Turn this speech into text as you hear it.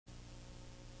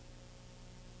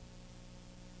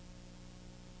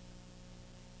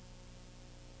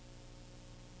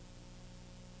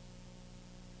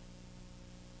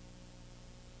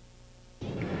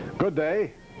Good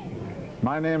day.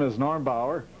 My name is Norm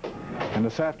Bauer, and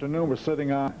this afternoon we're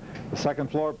sitting on the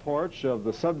second floor porch of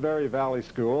the Sudbury Valley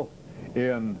School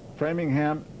in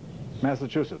Framingham,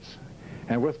 Massachusetts.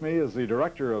 And with me is the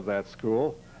director of that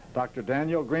school, Dr.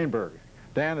 Daniel Greenberg.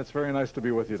 Dan, it's very nice to be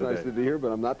with you today. It's nice to be here,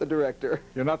 but I'm not the director.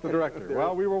 You're not the director.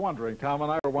 Well, we were wondering. Tom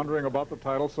and I were wondering about the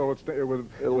title, so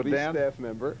It'll be Dan. Staff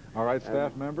member. All right,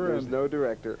 staff member. There's no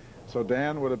director. So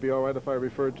Dan, would it be all right if I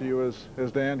referred to you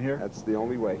as Dan here? That's the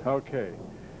only way. Okay.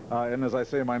 And as I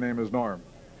say, my name is Norm.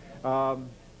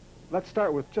 Let's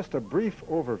start with just a brief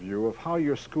overview of how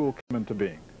your school came into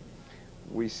being.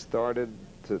 We started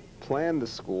to plan the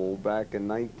school back in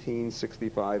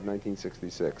 1965,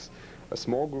 1966. A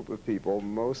small group of people,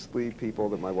 mostly people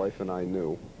that my wife and I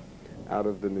knew, out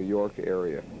of the New York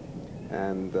area.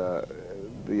 And the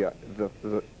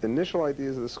initial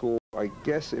ideas of the school, I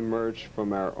guess, emerged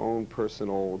from our own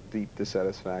personal deep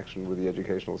dissatisfaction with the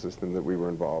educational system that we were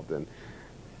involved in.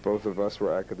 Both of us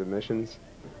were academicians.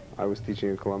 I was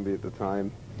teaching at Columbia at the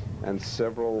time, and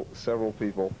several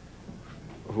people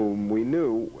whom we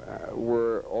knew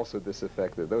were also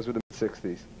disaffected. Those were the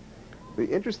mid-60s. The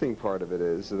interesting part of it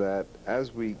is that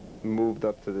as we moved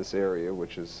up to this area,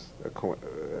 which is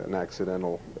an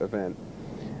accidental event,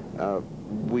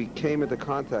 we came into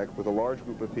contact with a large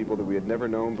group of people that we had never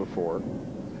known before.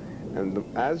 And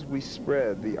as we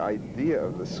spread the idea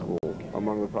of the school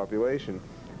among the population,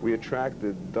 we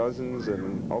attracted dozens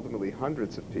and ultimately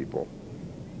hundreds of people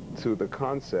to the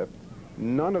concept,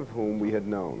 none of whom we had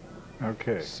known.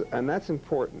 Okay. So, and that's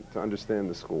important to understand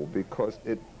the school, because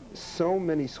so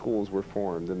many schools were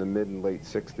formed in the mid and late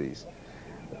 60s.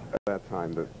 At that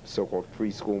time, the so-called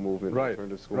free school movement,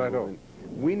 alternative school movement.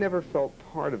 We never felt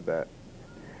part of that,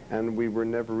 and we were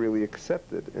never really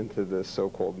accepted into the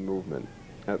so-called movement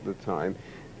at the time,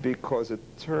 because it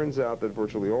turns out that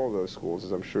virtually all of those schools,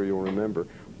 as I'm sure you'll remember,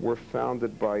 were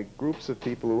founded by groups of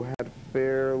people who had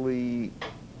fairly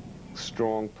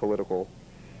strong political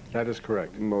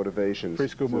motivations. Free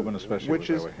school movement especially.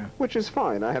 Which is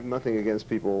fine. I have nothing against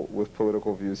people with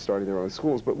political views starting their own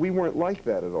schools, but we weren't like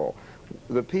that at all.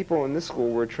 The people in this school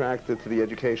were attracted to the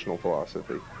educational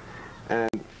philosophy. And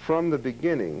from the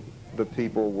beginning, the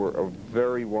people were a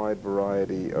very wide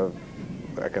variety of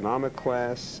economic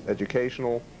class,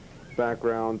 educational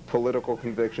background, political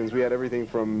convictions. We had everything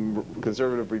from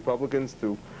conservative Republicans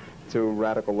to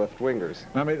radical left-wingers.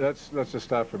 Now, let's just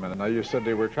stop for a minute. Now, you said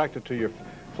they were attracted to your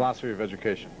philosophy of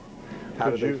education. How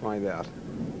did they find out?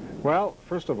 Well,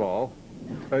 first of all,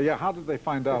 yeah, how did they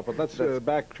find out? But let's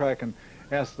backtrack and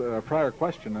ask the prior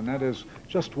question, and that is,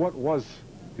 just what was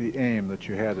the aim that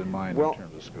you had in mind in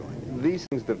terms of schooling? These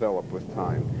things develop with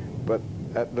time, but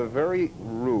at the very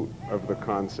root of the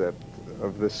concept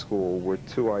of this school were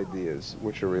two ideas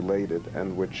which are related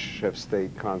and which have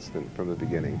stayed constant from the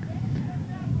beginning.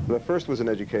 The first was an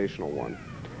educational one,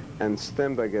 and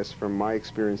stemmed, I guess, from my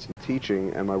experience in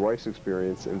teaching and my wife's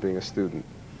experience in being a student.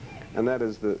 And that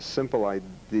is the simple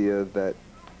idea that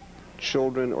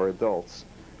children or adults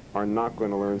are not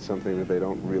going to learn something that they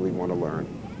don't really want to learn,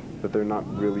 that they're not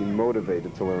really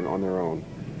motivated to learn on their own.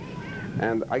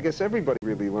 And I guess everybody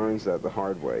really learns that the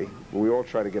hard way. We all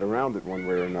try to get around it one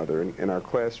way or another in our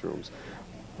classrooms.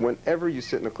 Whenever you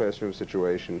sit in a classroom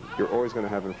situation, you're always going to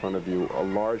have in front of you a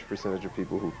large percentage of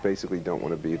people who basically don't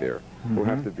want to be there, who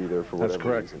have to be there for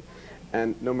whatever reason.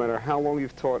 And no matter how long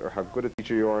you've taught or how good a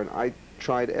teacher you are, and I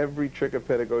tried every trick of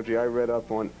pedagogy, I read up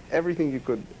on everything you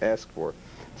could ask for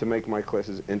to make my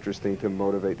classes interesting, to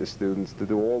motivate the students, to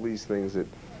do all these things that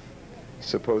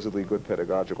supposedly good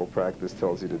pedagogical practice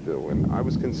tells you to do. And I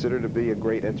was considered to be a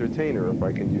great entertainer, if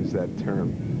I can use that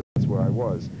term. That's where I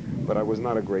was. But I was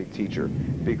not a great teacher,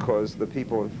 because the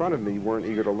people in front of me weren't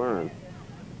eager to learn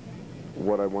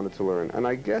what I wanted to learn. And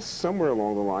I guess somewhere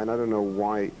along the line, I don't know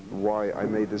why I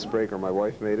made this break or my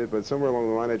wife made it, but somewhere along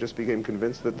the line I just became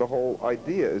convinced that the whole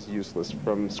idea is useless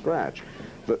from scratch.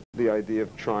 The idea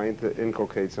of trying to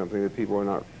inculcate something that people are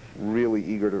not really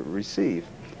eager to receive.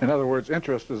 In other words,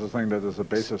 interest is the thing that is the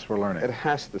basis for learning. It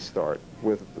has to start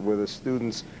with a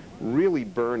student's really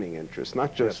burning interest,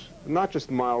 not just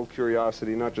mild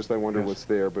curiosity, not just I wonder what's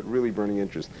there, but really burning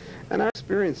interest. And our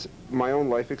experience, my own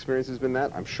life experience has been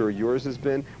that. I'm sure yours has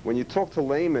been. When you talk to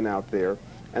laymen out there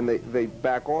and they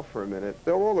back off for a minute,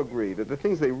 they'll all agree that the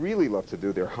things they really love to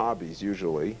do, their hobbies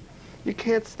usually, you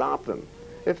can't stop them.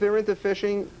 If they're into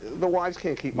fishing, the wives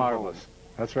can't keep them home.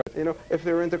 That's right. You know, if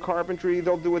they're into carpentry,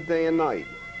 they'll do it day and night.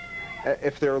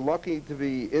 If they're lucky to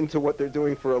be into what they're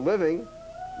doing for a living,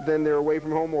 then they're away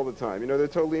from home all the time. You know, they're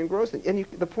totally engrossed. And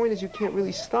the point is, you can't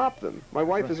really stop them. My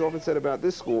wife has often said about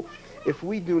this school, if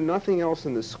we do nothing else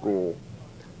in this school,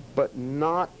 but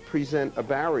not present a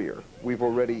barrier. We've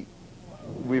already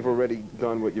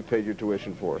done what you paid your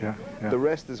tuition for. Yeah, yeah. The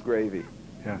rest is gravy.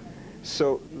 Yeah.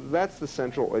 So that's the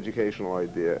central educational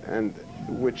idea, and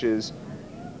which is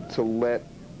to let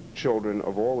children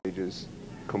of all ages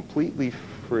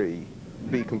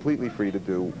be completely free to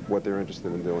do what they're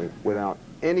interested in doing without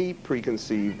any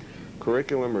preconceived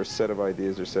curriculum or set of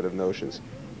ideas or set of notions.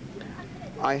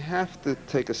 I have to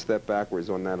take a step backwards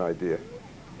on that idea.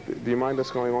 Do you mind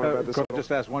us going on about this? Could I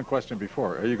just ask one question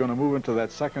before? Are you going to move into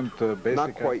that second basic?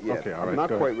 Not quite yet. Okay, all right, I'm not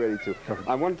quite ready to.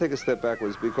 I want to take a step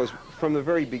backwards because from the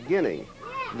very beginning,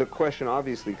 the question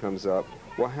obviously comes up,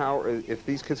 well, if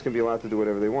these kids can be allowed to do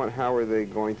whatever they want, how are they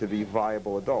going to be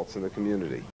viable adults in the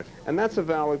community? And that's a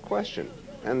valid question.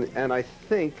 And I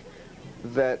think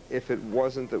that if it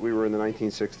wasn't that we were in the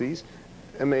 1960s,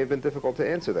 it may have been difficult to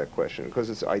answer that question because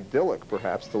it's idyllic,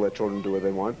 perhaps, to let children do what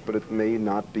they want, but it may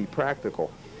not be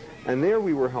practical. And there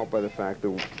we were helped by the fact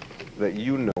that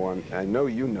you know, I know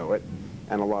you know it,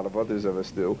 and a lot of others of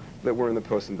us do, that we're in the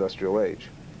post-industrial age.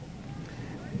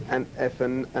 And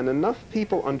enough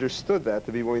people understood that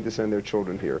to be willing to send their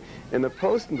children here. In the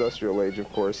post-industrial age,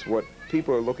 of course, what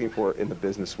people are looking for in the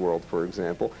business world, for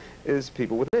example, is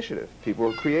people with initiative, people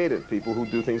who are creative, people who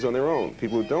do things on their own,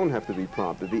 people who don't have to be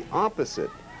prompted, the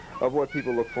opposite of what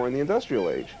people look for in the industrial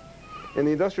age. In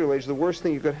the industrial age, the worst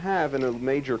thing you could have in a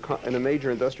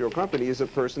major industrial company is a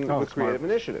person with creative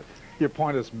initiative. Your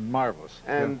point is marvelous.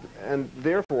 And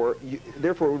therefore, it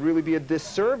would really be a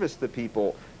disservice to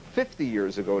people 50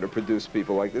 years ago to produce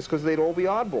people like this because they'd all be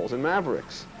oddballs and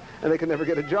mavericks. And they could never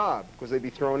get a job because they'd be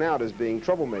thrown out as being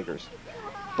troublemakers.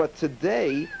 But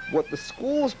today, what the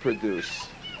schools produce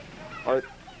are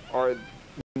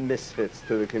misfits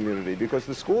to the community because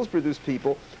the schools produce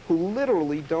people who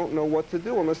literally don't know what to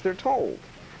do unless they're told.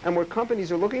 And what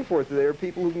companies are looking for today are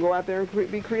people who can go out there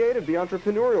and be creative, be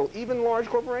entrepreneurial. Even large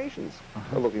corporations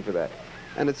are looking for that.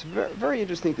 And it's very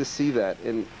interesting to see that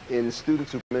in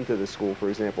students who come into the school, for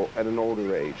example, at an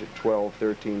older age, at 12,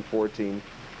 13, 14,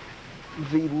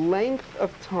 the length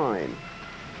of time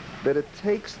that it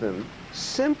takes them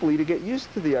simply to get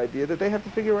used to the idea that they have to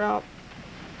figure out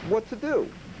what to do,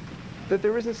 that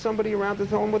there isn't somebody around to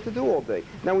tell them what to do all day.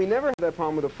 Now, we never have that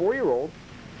problem with a 4-year-old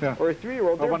or a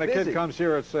 3-year-old. Well, when a kid comes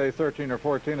here at, say, 13 or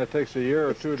 14, it takes a year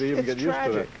or two to even get used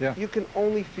to it. Yeah. You can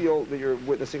only feel that you're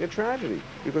witnessing a tragedy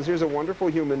because here's a wonderful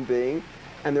human being,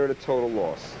 and they're at a total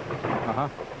loss.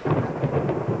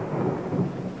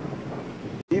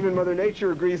 Even Mother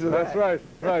Nature agrees with that. That's right,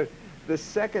 right. The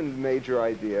second major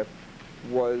idea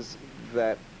was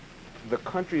that the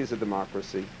country is a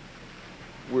democracy.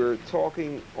 We're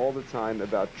talking all the time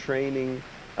about training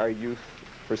our youth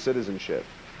for citizenship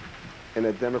in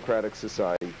a democratic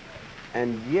society,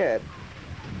 and yet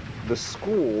the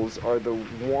schools are the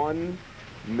one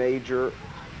major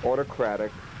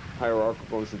autocratic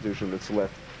hierarchical institution that's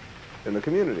left in the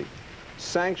community,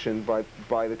 sanctioned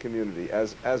by the community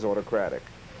as autocratic.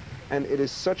 And it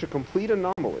is such a complete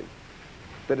anomaly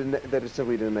that it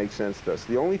simply didn't make sense to us.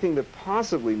 The only thing that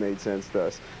possibly made sense to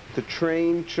us to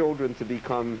train children to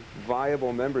become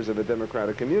viable members of a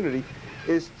democratic community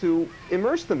is to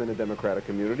immerse them in a democratic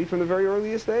community from the very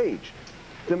earliest age.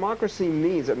 Democracy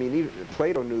means, I mean, even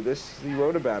Plato knew this, he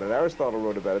wrote about it, Aristotle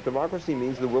wrote about it. Democracy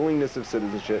means the willingness of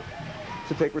citizenship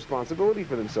to take responsibility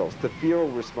for themselves, to feel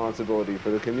responsibility for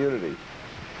the community.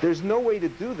 There's no way to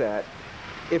do that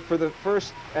if for the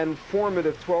first and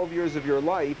formative 12 years of your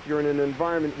life, you're in an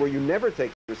environment where you never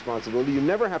take responsibility, you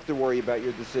never have to worry about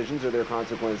your decisions or their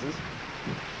consequences.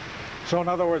 So in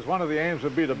other words, one of the aims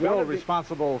would be to build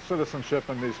responsible citizenship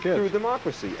in these kids. Through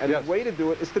democracy. And the way to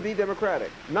do it is to be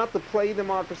democratic. Not to play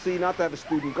democracy, not to have a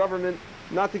student government,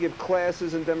 not to give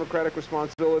classes in democratic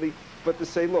responsibility, but to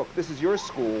say, look, this is your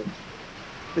school,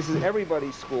 this is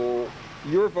everybody's school,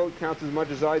 your vote counts as much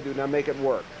as I do, now make it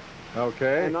work.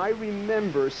 Okay. And I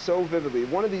remember so vividly,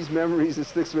 one of these memories that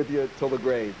sticks with you till the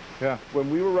grave. Yeah. When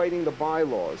we were writing the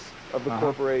bylaws of the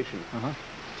corporation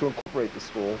to incorporate the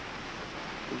school,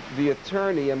 the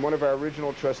attorney and one of our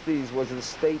original trustees was a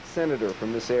state senator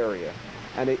from this area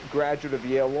and a graduate of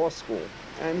Yale Law School.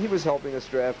 And he was helping us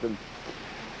draft them.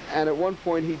 And at one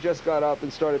point he just got up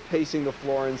and started pacing the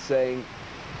floor and saying,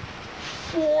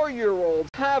 4-year-olds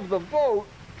have the vote?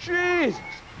 Jesus!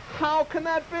 How can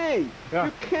that be? Yeah.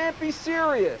 You can't be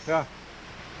serious. Yeah.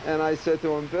 And I said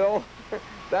to him, Bill,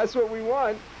 that's what we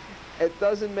want. It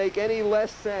doesn't make any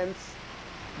less sense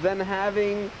than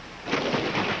having...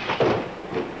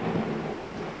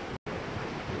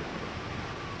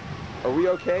 Are we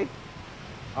okay?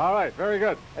 All right, very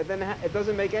good. And then it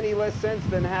doesn't make any less sense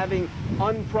than having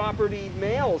unpropertied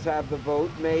males have the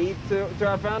vote made to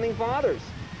our founding fathers.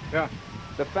 Yeah.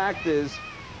 The fact is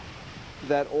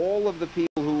that all of the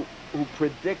people who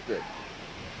predicted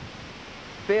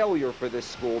failure for this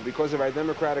school because of our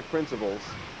democratic principles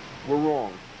were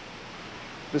wrong.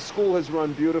 The school has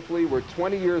run beautifully. We're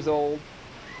 20 years old.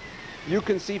 You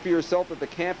can see for yourself that the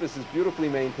campus is beautifully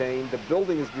maintained. The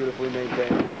building is beautifully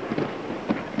maintained.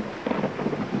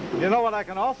 You know what I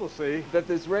can also see? That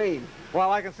there's rain.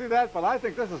 Well, I can see that, but I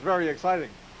think this is very exciting.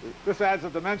 This adds a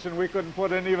dimension we couldn't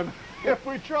put in even if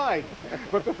we tried.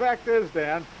 But the fact is,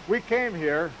 Dan, we came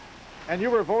here and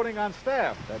you were voting on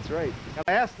staff. That's right. And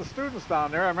I asked the students down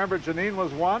there, I remember Janine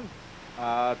was one,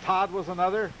 Todd was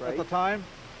another at the time,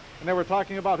 and they were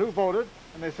talking about who voted,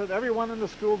 and they said everyone in the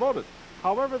school voted.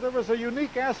 However, there was a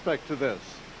unique aspect to this.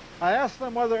 I asked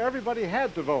them whether everybody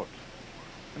had to vote.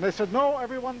 And they said, no,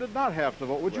 everyone did not have to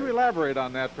vote. Would you elaborate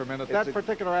on that for a minute, that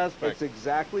particular aspect? It's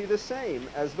exactly the same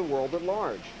as the world at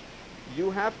large.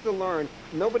 You have to learn,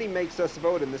 nobody makes us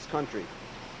vote in this country.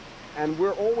 And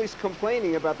we're always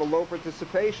complaining about the low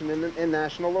participation in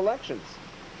national elections.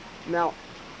 Now,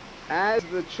 as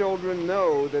the children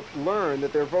learn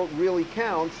that their vote really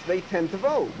counts, they tend to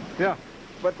vote. Yeah.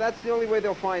 But that's the only way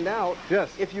they'll find out.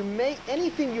 Yes. If you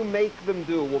anything you make them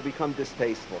do will become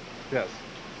distasteful. Yes.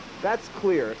 That's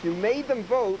clear. If you made them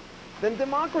vote, then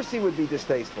democracy would be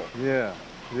distasteful. Yeah,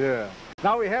 yeah.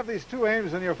 Now we have these two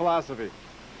aims in your philosophy.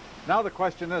 Now the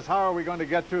question is, how are we going to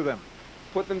get to them?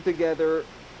 Put them together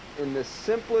in the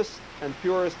simplest and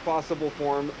purest possible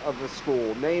form of a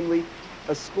school, namely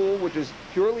a school which is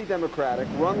purely democratic,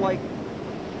 run like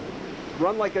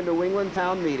a New England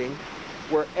town meeting,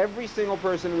 where every single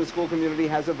person in the school community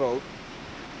has a vote.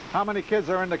 How many kids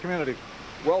are in the community?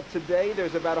 Well, today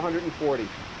there's about 140.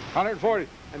 140.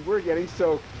 And we're getting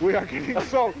soaked. We are getting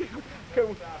soaked.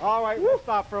 All right, we'll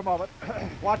stop for a moment.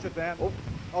 Watch it, Dan. Oh.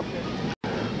 Okay.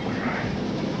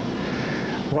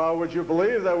 Well, would you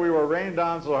believe that we were rained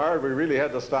on so hard we really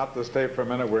had to stop this tape for a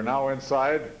minute? We're now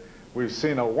inside. We've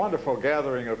seen a wonderful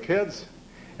gathering of kids.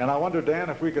 And I wonder, Dan,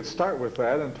 if we could start with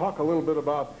that and talk a little bit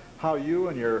about how you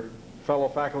and your fellow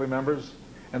faculty members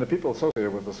and the people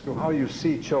associated with the school, how you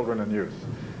see children and youth.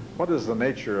 What is the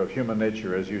nature of human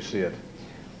nature as you see it?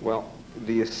 Well,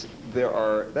 that's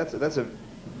a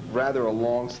rather a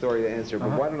long story to answer,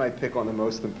 but why don't I pick on the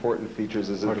most important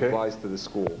features as it applies to the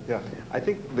school? Yeah. I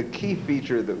think the key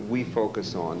feature that we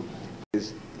focus on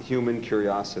is human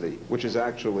curiosity, which is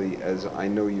actually, as I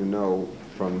know you know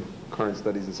from current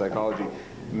studies in psychology,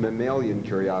 mammalian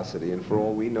curiosity, and for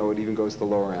all we know, it even goes to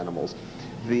lower animals.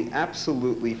 The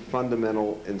absolutely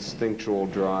fundamental instinctual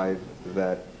drive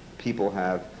that people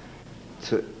have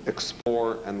to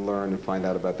explore and learn and find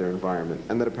out about their environment,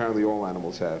 and that apparently all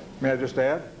animals have. May I just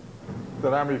add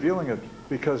that I'm revealing it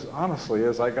because honestly,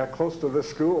 as I got close to this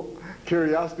school,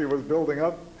 curiosity was building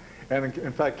up, and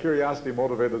in fact, curiosity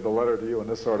motivated the letter to you and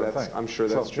this sort of thing. I'm sure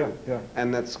that's true. Yeah.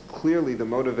 And that's clearly the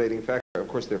motivating factor. Of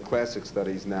course, there are classic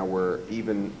studies now where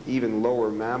even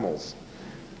lower mammals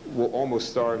will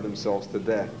almost starve themselves to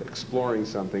death exploring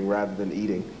something rather than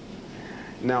eating.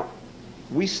 Now,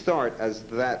 we start as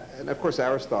that, and of course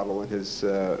Aristotle in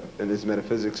his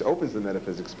metaphysics opens the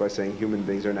metaphysics by saying human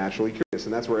beings are naturally curious,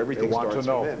 and that's where everything starts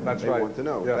from them. That's they right. want to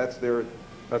know. Yeah. That's their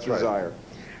desire. Right.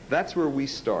 That's where we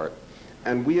start,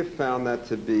 and we have found that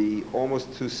to be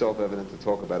almost too self-evident to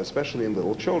talk about, especially in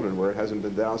little children where it hasn't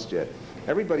been doused yet.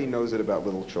 Everybody knows it about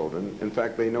little children. In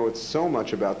fact, they know it so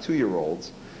much about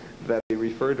 2-year-olds that they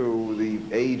refer to the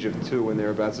age of 2 and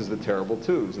thereabouts as the terrible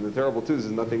twos. And the terrible twos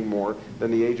is nothing more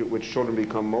than the age at which children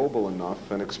become mobile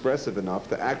enough and expressive enough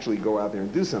to actually go out there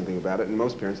and do something about it, and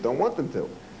most parents don't want them to.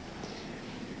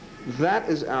 That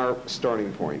is our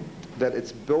starting point, that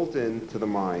it's built into the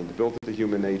mind, built into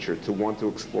human nature to want to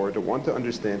explore, to want to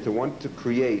understand, to want to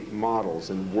create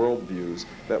models and worldviews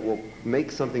that will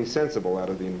make something sensible out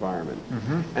of the environment.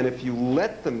 And if you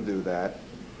let them do that,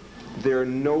 there are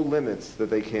no limits that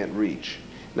they can't reach.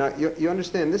 Now, you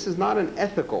understand, this is not an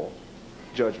ethical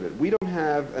judgment. We don't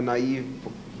have a naive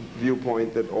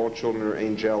viewpoint that all children are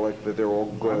angelic, that they're all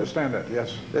good. I understand that,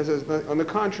 yes. On the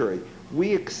contrary,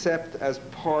 we accept as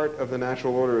part of the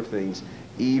natural order of things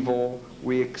evil,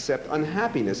 we accept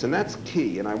unhappiness, and that's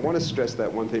key, and I want to stress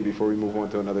that one thing before we move on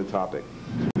to another topic.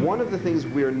 One of the things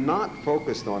we're not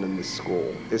focused on in this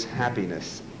school is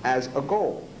happiness as a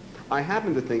goal. I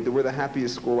happen to think that we're the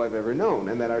happiest school I've ever known,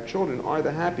 and that our children are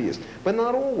the happiest, but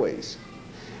not always,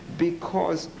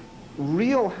 because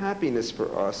real happiness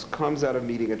for us comes out of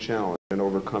meeting a challenge and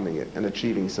overcoming it and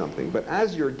achieving something. But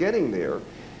as you're getting there,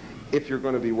 if you're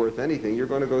going to be worth anything, you're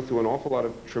going to go through an awful lot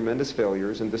of tremendous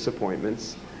failures and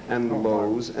disappointments and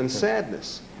lows and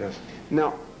sadness. Yes.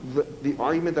 Now, the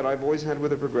argument that I've always had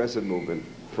with the progressive movement,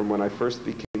 from when I first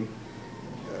became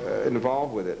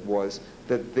involved with it was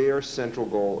that their central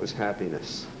goal is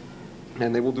happiness.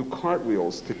 And they will do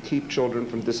cartwheels to keep children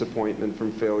from disappointment,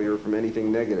 from failure, from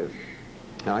anything negative.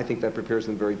 And I think that prepares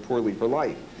them very poorly for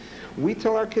life. We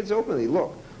tell our kids openly,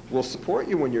 look, we'll support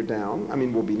you when you're down. I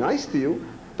mean, we'll be nice to you,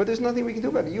 but there's nothing we can do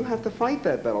about it. You have to fight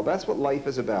that battle. That's what life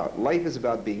is about. Life is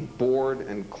about being bored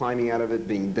and climbing out of it,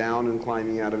 being down and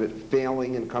climbing out of it,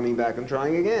 failing and coming back and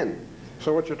trying again.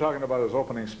 So what you're talking about is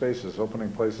opening spaces,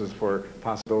 opening places for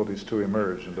possibilities to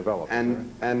emerge and develop.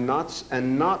 And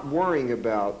not worrying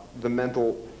about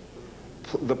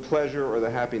the pleasure or the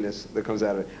happiness that comes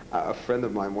out of it. A friend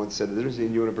of mine once said, the difference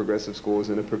between you and a progressive school is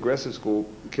in a progressive school,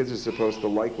 kids are supposed to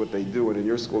like what they do, and in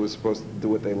your school, they're supposed to do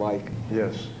what they like.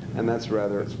 Yes. And that's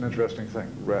rather... It's an interesting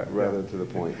thing. Rather to the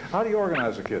point. How do you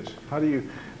organize the kids? Do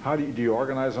you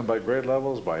organize them by grade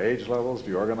levels, by age levels? Do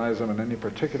you organize them in any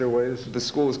particular ways? The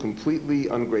school is completely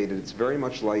ungraded. It's very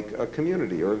much like a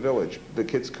community or a village. The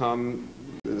kids come,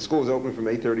 the school is open from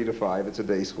 8:30 to 5. It's a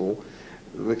day school.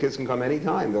 The kids can come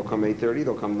anytime. They'll come 8:30,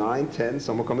 they'll come 9, 10,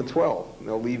 some will come at 12.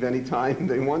 They'll leave anytime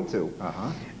they want to.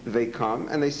 They come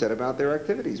and they set about their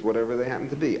activities, whatever they happen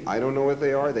to be. I don't know what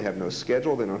they are. They have no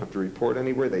schedule. They don't have to report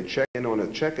anywhere. They check in on a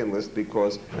check-in list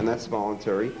because, and that's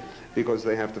voluntary, because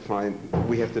they have to find,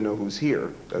 we have to know who's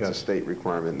here. That's a state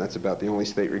requirement. And that's about the only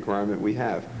state requirement we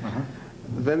have.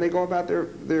 Then they go about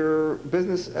their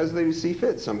business as they see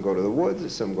fit. Some go to the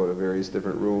woods, some go to various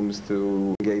different rooms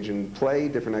to engage in play,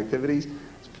 different activities.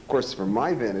 Of course, from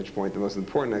my vantage point, the most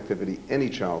important activity any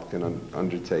child can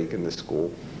undertake in this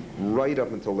school, right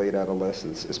up until late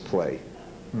adolescence, is play.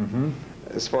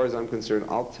 As far as I'm concerned,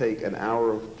 I'll take an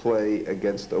hour of play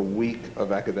against a week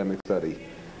of academic study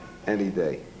any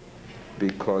day,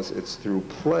 because it's through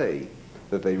play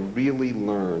that they really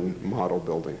learn model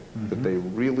building, that they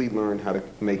really learn how to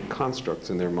make constructs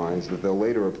in their minds that they'll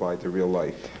later apply to real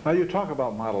life. Now, you talk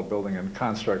about model building and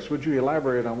constructs. Would you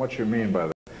elaborate on what you mean by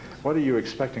that? What are you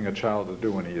expecting a child to do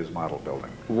when he is model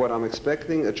building? What I'm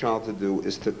expecting a child to do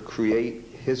is to create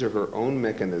his or her own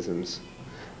mechanisms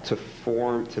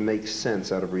to make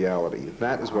sense out of reality.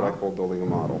 That is what I call building a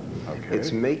model.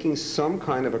 It's making some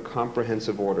kind of a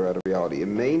comprehensive order out of reality. It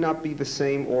may not be the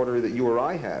same order that you or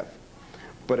I have,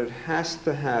 but it has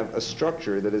to have a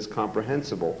structure that is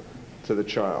comprehensible to the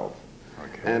child.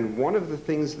 And one of the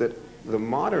things that the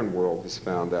modern world has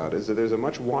found out is that there's a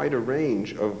much wider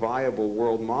range of viable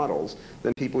world models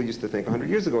than people used to think 100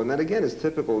 years ago. And that, again, is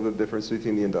typical of the difference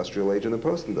between the industrial age and the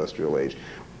post-industrial age.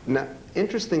 Now,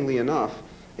 interestingly enough,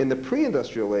 in the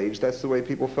pre-industrial age, that's the way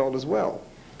people felt as well.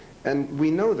 And we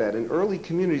know that in early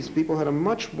communities, people had a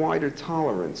much wider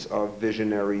tolerance of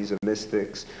visionaries, of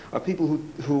mystics, of people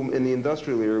whom in the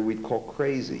industrial era we'd call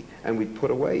crazy, and we'd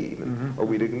put away even, or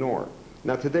we'd ignore.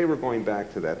 Now today we're going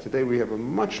back to that. Today we have a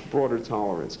much broader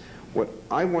tolerance. What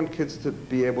I want kids to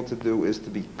be able to do is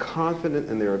to be confident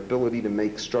in their ability to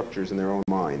make structures in their own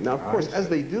mind. Now, of course, as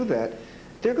they do that,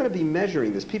 they're going to be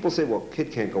measuring this. People say, well,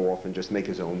 kid can't go off and just make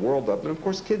his own world up, and of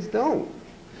course kids don't.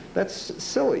 That's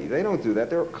silly. They don't do that.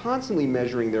 They're constantly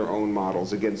measuring their own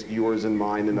models against yours and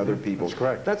mine and other people's. That's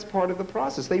correct. That's part of the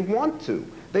process. They want to.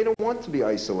 They don't want to be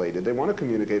isolated. They want to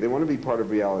communicate. They want to be part of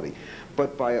reality.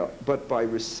 But by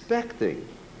respecting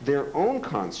their own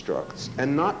constructs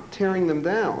and not tearing them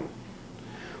down,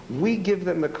 we give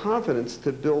them the confidence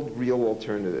to build real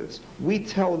alternatives. We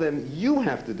tell them, you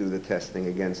have to do the testing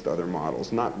against other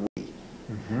models, not we.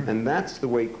 And that's the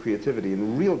way creativity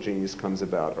and real genius comes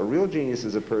about. A real genius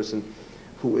is a person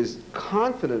who is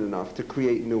confident enough to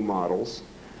create new models,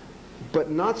 but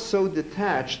not so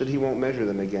detached that he won't measure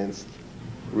them against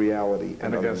reality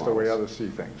and against other the way models. others see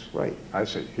things. Right. I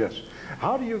see, yes.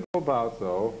 How do you go about,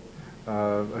 though,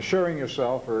 assuring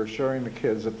yourself or assuring the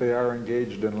kids that they are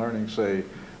engaged in learning, say,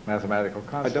 mathematical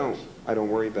concepts? I don't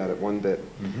worry about it one bit.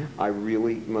 I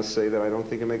really must say that I don't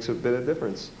think it makes a bit of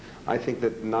difference. I think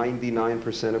that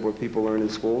 99% of what people learn in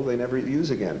school, they never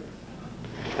use again.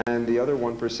 And the other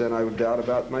 1% I would doubt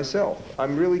about myself.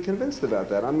 I'm really convinced about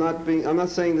that. I'm not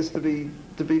saying this to be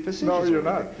facetious. No, you're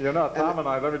not. You're not. Tom and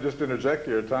I, let me just interject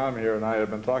here. Tom here and I have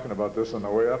been talking about this on the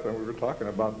way up, and we were talking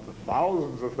about the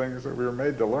thousands of things that we were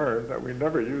made to learn that we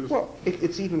never used. Well,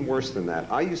 it's even worse than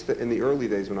that. I used to, in the early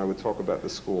days when I would talk about the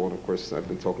school, and of course I've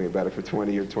been talking about it for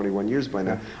 20 or 21 years by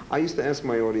now, I used to ask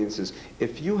my audiences,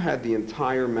 if you had the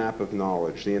entire map of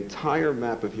knowledge, the entire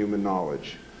map of human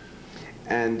knowledge,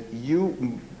 and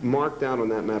you mark down on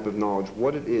that map of knowledge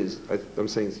what it is, I'm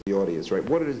saying to the audience, right,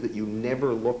 what it is that you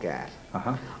never look at,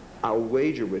 I'll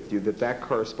wager with you that that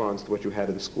corresponds to what you had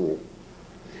in school.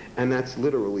 And that's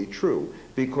literally true,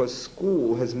 because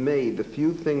school has made the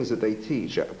few things that they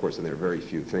teach, of course, and there are very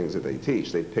few things that they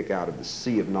teach, they pick out of the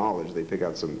sea of knowledge, they pick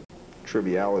out some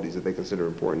trivialities that they consider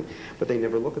important, but they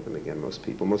never look at them again, most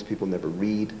people. Most people never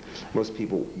read. Most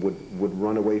people would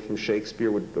run away from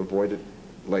Shakespeare, would avoid it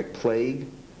like plague.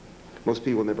 Most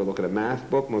people never look at a math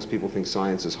book. Most people think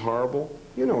science is horrible.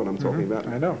 You know what I'm talking about.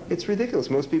 I know. It's ridiculous.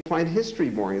 Most people find history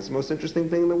boring. It's the most interesting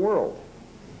thing in the world.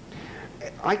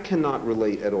 I cannot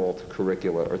relate at all to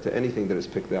curricula or to anything that is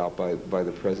picked out by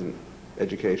the present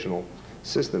educational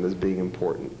system as being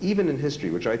important, even in history,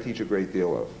 which I teach a great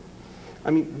deal of. I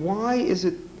mean, why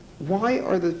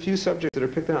are the few subjects that are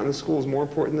picked out in the schools more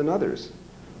important than others?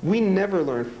 We never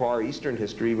learn Far Eastern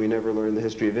history. We never learn the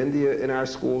history of India in our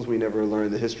schools. We never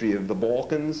learn the history of the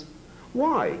Balkans.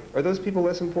 Why? Are those people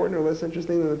less important or less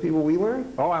interesting than the people we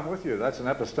learn? Oh, I'm with you. That's an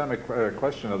epistemic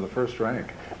question of the first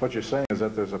rank. What you're saying is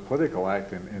that there's a political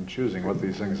act in choosing what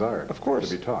these things are. Of course.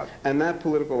 To be taught. And that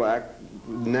political act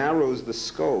narrows the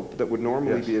scope that would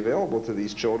normally Yes. be available to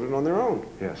these children on their own.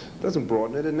 Yes. It doesn't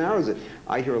broaden it, it narrows it.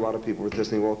 I hear a lot of people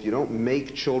listening, well, if you don't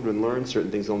make children learn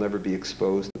certain things, they'll never be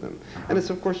exposed to them. And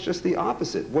it's, of course, just the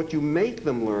opposite. What you make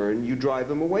them learn, you drive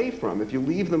them away from. If you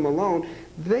leave them alone,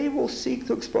 they will seek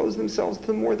to expose themselves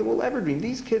to more than we'll ever dream.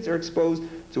 These kids are exposed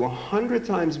to 100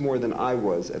 times more than I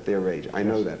was at their age. I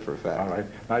know that for a fact. All right.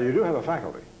 Now, you do have a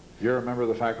faculty. You're a member of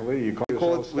the faculty. You call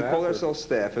yourself staff? We call ourselves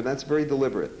staff, and that's very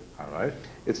deliberate. All right.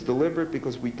 It's deliberate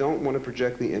because we don't want to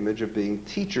project the image of being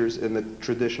teachers in the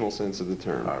traditional sense of the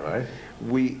term. All right.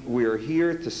 We are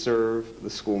here to serve the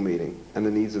school meeting and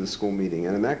the needs of the school meeting.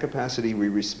 And in that capacity, we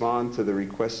respond to the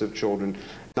requests of children,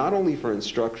 not only for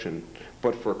instruction,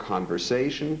 but for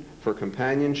conversation, for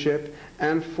companionship,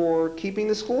 and for keeping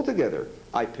the school together.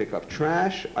 I pick up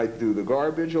trash, I do the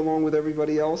garbage along with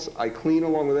everybody else, I clean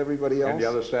along with everybody else. And the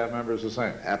other staff members the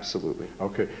same? Absolutely.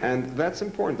 Okay. And that's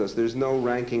important to us. There's no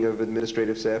ranking of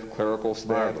administrative staff, clerical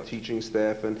staff, Marvelous. teaching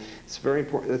staff, and it's very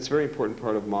important. It's a very important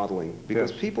part of modeling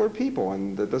because Yes. people are people,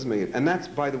 and that doesn't make it. And that's,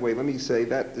 by the way, let me say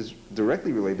that is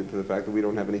directly related to the fact that we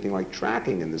don't have anything like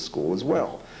tracking in this school as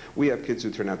well. We have kids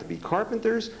who turn out to be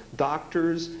carpenters,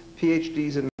 doctors,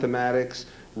 PhDs in mathematics,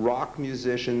 rock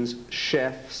musicians,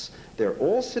 chefs. They're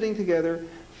all sitting together.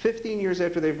 15 years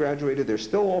after they've graduated, they're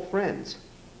still all friends.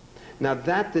 Now,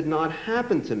 that did not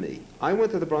happen to me. I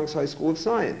went to the Bronx High School of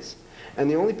Science, and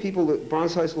the only people that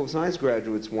Bronx High School of Science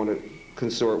graduates want to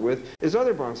consort with is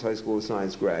other Bronx High School of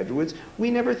Science graduates. We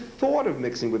never thought of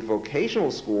mixing with vocational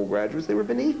school graduates. They were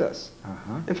beneath us.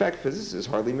 In fact, physicists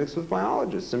hardly mix with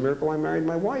biologists. It's a miracle I married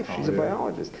my wife. She's a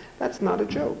biologist. That's not a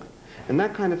joke. And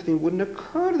that kind of thing wouldn't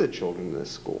occur to the children in this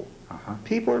school.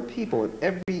 People are people, and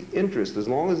every interest, as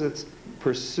long as it's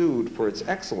pursued for its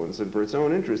excellence and for its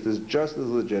own interest, is just as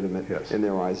legitimate in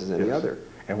their eyes as any other.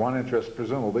 And one interest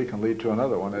presumably can lead to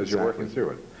another one as you're working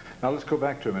through it. Now let's go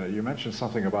back to a minute. You mentioned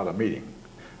something about a meeting.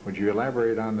 Would you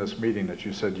elaborate on this meeting that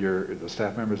you said the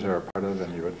staff members are a part of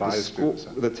and you advise students?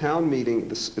 The town meeting,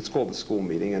 it's called the school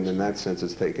meeting, and in that sense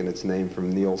it's taken its name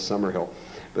from Neil Summerhill.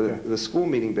 But the school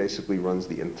meeting basically runs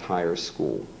the entire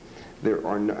school. There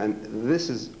are no, and this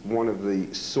is one of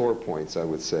the sore points, I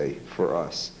would say, for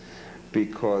us,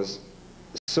 because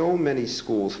so many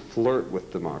schools flirt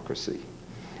with democracy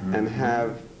and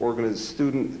have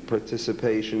student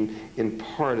participation in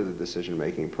part of the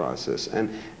decision-making process. And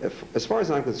as far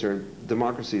as I'm concerned,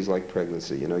 democracy is like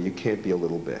pregnancy. You know, you can't be a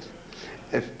little bit.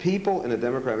 If people in a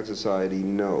democratic society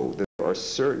know that there are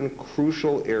certain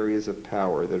crucial areas of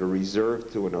power that are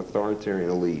reserved to an authoritarian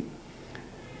elite,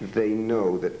 they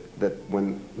know that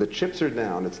when the chips are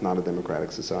down, it's not a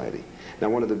democratic society. Now,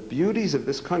 one of the beauties of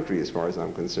this country, as far as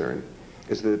I'm concerned,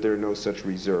 is that there are no such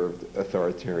reserved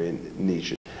authoritarian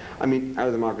niches. I mean, our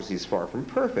democracy is far from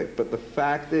perfect, but the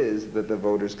fact is that the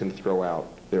voters can throw out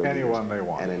their anyone leaders they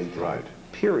want at any time. Right.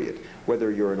 Period.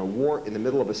 Whether you're in a war, in the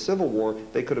middle of a civil war,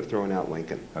 they could have thrown out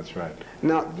Lincoln. That's right.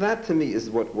 Now, that to me is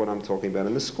what I'm talking about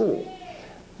in the school.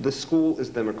 The school is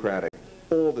democratic.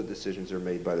 All the decisions are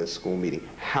made by the school meeting.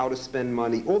 How to spend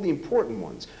money, all the important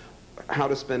ones. How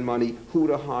to spend money, who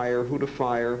to hire, who to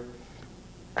fire,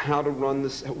 how to run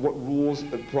this, what rules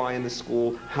apply in the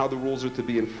school, how the rules are to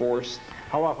be enforced.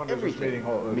 How often does this meeting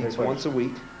Everything. Meets once a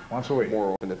week. Once a week?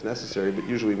 More often if necessary, but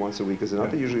usually once a week is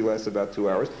enough. It usually lasts about 2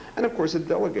 hours. And of course it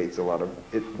delegates a lot of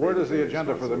it. Where does the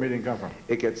agenda for the meeting come from?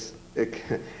 It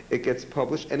gets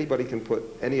published. Anybody can put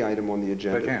any item on the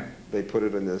agenda. They can? They put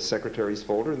it in the secretary's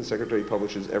folder, and the secretary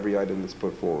publishes every item that's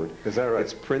put forward. Is that right?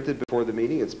 It's printed before the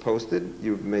meeting. It's posted.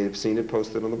 You may have seen it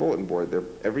posted on the bulletin board.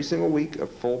 Every single week, a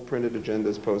full printed agenda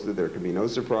is posted. There can be no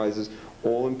surprises.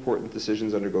 All important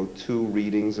decisions undergo 2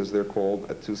 readings, as they're called,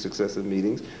 at 2 successive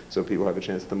meetings, so people have a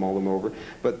chance to mull them over.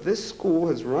 But this school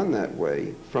has run that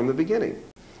way from the beginning.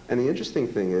 And the interesting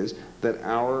thing is that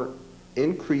our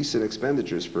increase in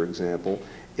expenditures, for example,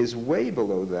 is way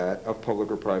below that of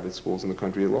public or private schools in the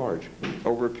country at large.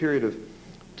 Over a period of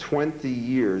 20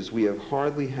 years, we have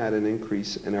hardly had an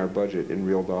increase in our budget in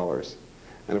real dollars.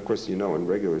 And of course, you know, in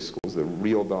regular schools, the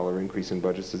real dollar increase in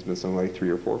budgets has been something like 3-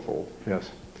 or 4-fold. Yes.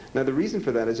 Now, the reason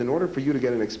for that is in order for you to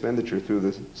get an expenditure through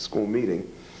the school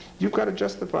meeting, you've got to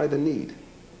justify the need.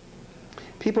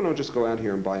 People don't just go out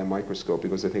here and buy a microscope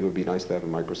because they think it would be nice to have a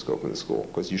microscope in the school,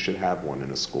 because you should have one in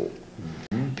a school.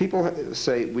 People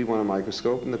say, we want a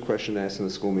microscope, and the question asked in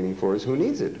the school meeting for is, who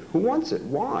needs it? Who wants it?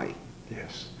 Why?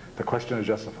 Yes. The question is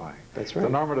justifying. That's right. The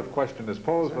normative question is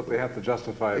posed, but they have to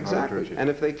justify it. Exactly. And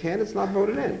if they can't, it's not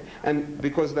voted in. And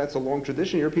because that's a long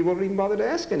tradition here, people don't even bother to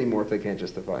ask anymore if they can't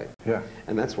justify it. Yeah.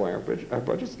 And that's why our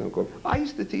budgets don't go up. I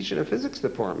used to teach in a physics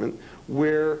department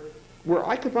where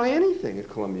I could buy anything at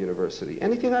Columbia University,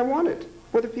 anything I wanted,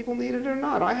 whether people needed it or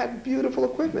not. I had beautiful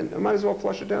equipment. I might as well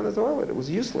flush it down the toilet. It was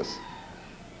useless.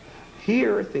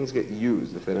 Here, things get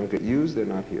used. If they don't get used, they're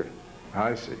not here.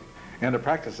 I see. And the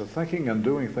practice of thinking and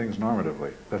doing things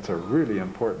normatively. That's a really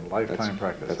important lifetime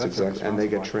practice. That's exactly. And they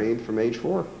get trained from age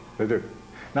 4. They do.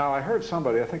 Now, I heard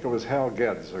somebody, I think it was Hal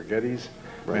Geddes, or Geddes,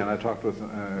 right. and I talked with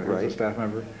right. a staff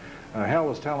member. Hal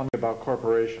was telling me about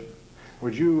corporation.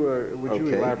 Would you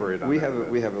elaborate on that?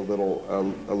 We have a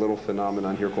little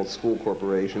phenomenon here called school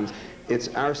corporations. It's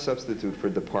our substitute for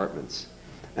departments.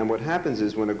 And what happens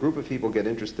is when a group of people get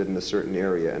interested in a certain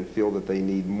area and feel that they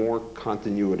need more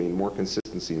continuity and more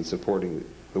consistency in supporting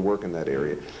the work in that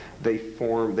area, they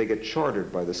get chartered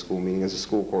by the school meeting as a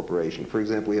school corporation. For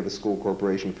example, we have a school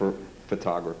corporation for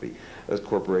photography, a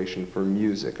corporation for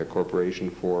music, a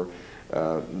corporation for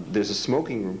there's a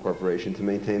smoking room corporation to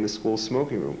maintain the school's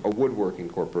smoking room, a woodworking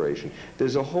corporation.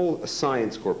 There's a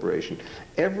science corporation.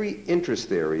 Every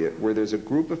interest area where there's a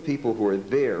group of people who are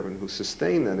there and who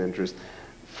sustain that interest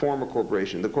form a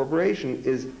corporation. The corporation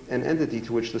is an entity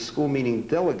to which the school meeting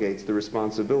delegates the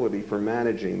responsibility for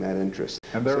managing that interest.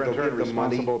 And they're in turn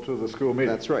responsible to the school meeting.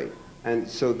 That's right. And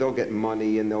so they'll get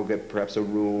money and they'll get perhaps a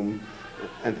room.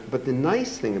 But the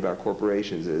nice thing about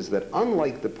corporations is that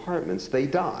unlike departments, they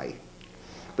die.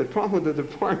 The problem with the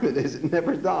department is it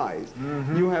never dies.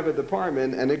 Mm-hmm. You have a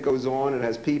department and it goes on, it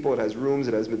has people, it has rooms,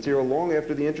 it has material long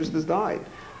after the interest has died.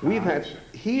 We've had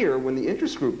here, when the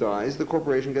interest group dies, the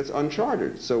corporation gets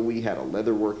unchartered. So we had a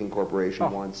leatherworking corporation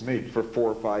once for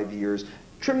 4 or 5 years.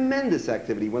 Tremendous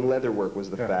activity when leatherwork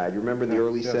was the fad. You remember in the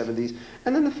early 70s?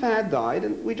 And then the fad died,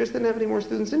 and we just didn't have any more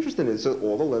students interested in it. So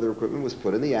all the leather equipment was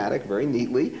put in the attic very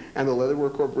neatly, and the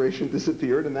Leatherwork Corporation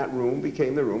disappeared, and that room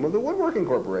became the room of the Woodworking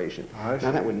Corporation. Now,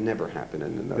 that would never happen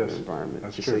in another environment.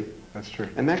 That's you true. See? That's true.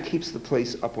 And that keeps the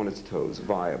place up on its toes,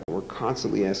 viable. We're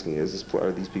constantly asking,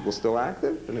 are these people still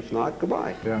active? And if not,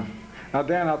 goodbye. Yeah. Now,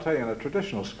 Dan, I'll tell you, in a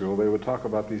traditional school, they would talk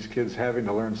about these kids having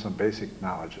to learn some basic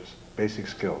knowledges, basic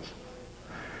skills.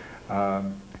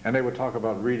 And they would talk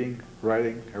about reading,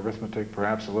 writing, arithmetic,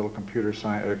 perhaps a little computer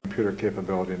science, computer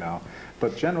capability now.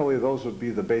 But generally, those would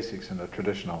be the basics in a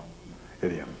traditional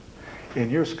idiom. In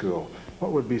your school,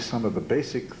 what would be some of the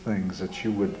basic things that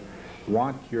you would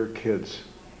want your kids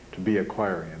to be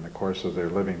acquiring in the course of their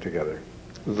living together?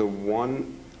 The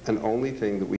one and only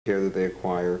thing that we care that they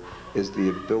acquire is the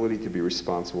ability to be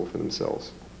responsible for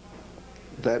themselves.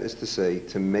 That is to say,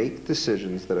 to make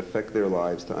decisions that affect their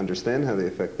lives, to understand how they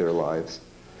affect their lives,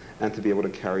 and to be able to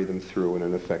carry them through in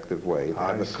an effective way, to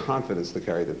have the confidence to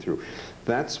carry them through.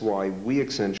 That's why we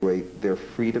accentuate their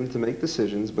freedom to make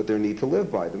decisions, but their need to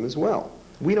live by them as well.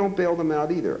 We don't bail them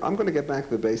out either. I'm going to get back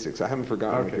to the basics. I haven't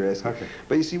forgotten what you're asking.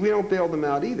 But you see, we don't bail them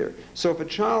out either. So if a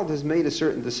child has made a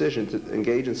certain decision to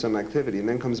engage in some activity and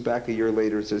then comes back a year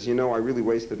later and says, you know, I really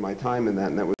wasted my time in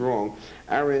that and that was wrong,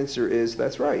 our answer is,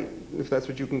 that's right. If that's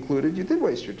what you concluded, you did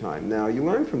waste your time. Now you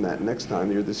learn from that. Next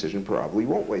time your decision probably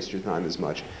won't waste your time as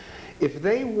much. If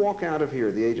they walk out of here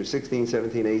at the age of 16,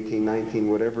 17, 18,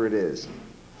 19, whatever it is,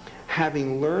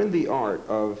 having learned the art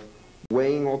of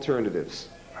weighing alternatives,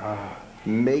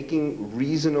 making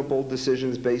reasonable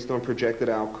decisions based on projected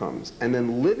outcomes, and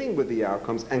then living with the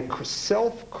outcomes and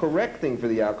self-correcting for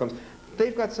the outcomes,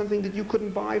 they've got something that you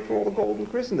couldn't buy for all the gold in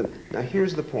Christendom. Now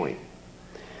here's the point.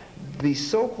 The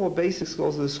so-called basic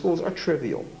skills of the schools are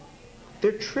trivial.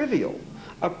 They're trivial.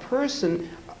 A person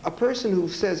who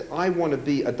says, I want to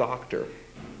be a doctor,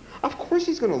 of course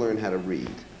he's going to learn how to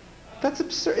read. That's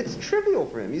absurd. It's trivial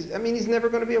for him. He's never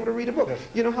going to be able to read a book.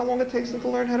 You know how long it takes him to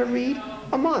learn how to read?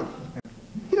 A month.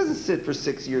 He doesn't sit for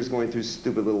 6 years going through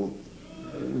stupid little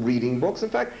reading books. In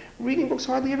fact, reading books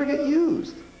hardly ever get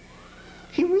used.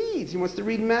 He reads. He wants to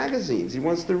read magazines. He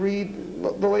wants to read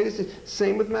the latest.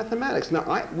 Same with mathematics.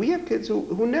 Now, we have kids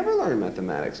who never learn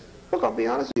mathematics. Look, I'll be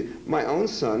honest with you. My own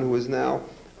son, who is now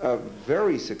a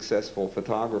very successful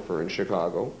photographer in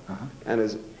Chicago, and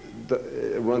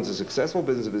runs a successful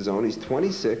business of his own. He's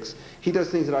 26. He does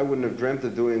things that I wouldn't have dreamt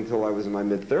of doing until I was in my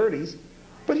mid-30s,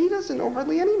 but he doesn't know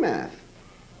hardly any math.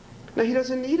 Now, he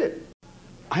doesn't need it.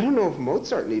 I don't know if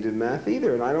Mozart needed math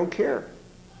either, and I don't care.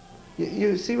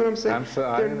 You see what I'm saying?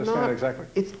 I understand exactly.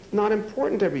 It's not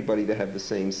important to everybody to have the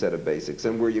same set of basics,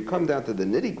 and where you come down to the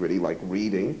nitty-gritty, like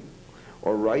reading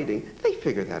or writing, they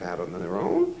figure that out on their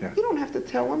own. Yeah. You don't have to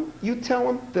tell them. You tell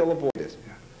them, they'll avoid it.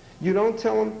 Yeah. You don't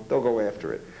tell them, they'll go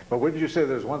after it. But wouldn't you say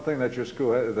there's one thing that your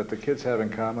school, that the kids have in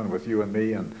common with you and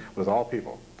me and with all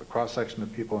people, the cross-section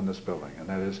of people in this building, and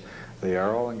that is they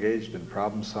are all engaged in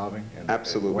problem solving and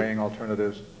absolutely weighing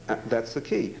alternatives? That's the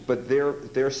key. But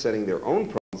they're setting their own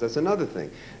problems. That's another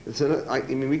thing. I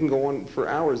mean, we can go on for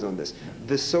hours on this.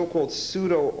 This so-called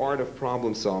pseudo-art of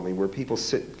problem solving, where people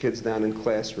sit kids down in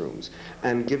classrooms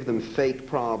and give them fake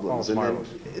problems. Oh, and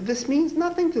then, this means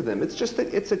nothing to them. It's just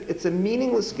that it's a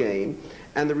meaningless game,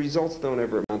 and the results don't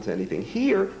ever amount to anything.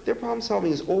 Here, their problem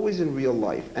solving is always in real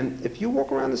life. And if you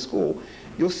walk around the school,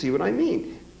 you'll see what I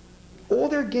mean. All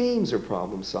their games are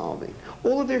problem solving.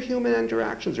 All of their human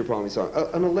interactions are problem solving.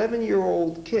 An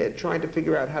 11-year-old kid trying to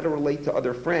figure out how to relate to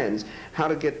other friends, how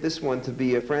to get this one to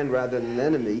be a friend rather than an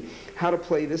enemy, how to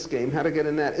play this game, how to get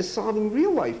in that, is solving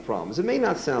real life problems. It may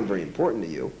not sound very important to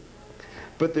you,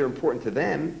 but they're important to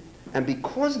them. And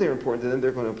because they're important to them,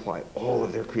 they're going to apply all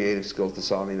of their creative skills to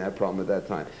solving that problem at that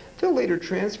time. They'll later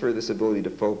transfer this ability to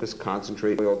focus,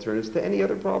 concentrate on alternatives to any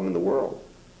other problem in the world.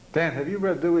 Dan, have you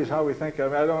read Dewey's How We Think? I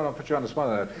mean, I don't want to put you on the spot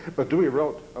on that, but Dewey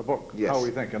wrote a book, yes. How We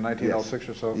Think, in 1906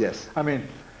 or so. Yes. I mean,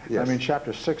 yes.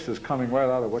 chapter 6 is coming right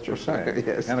out of what you're saying.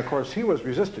 Yes. And of course, he was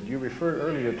resisted. You referred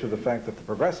earlier to the fact that the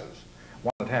progressives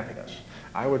wanted happiness.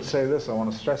 I would say this, I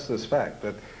want to stress this fact,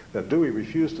 that Dewey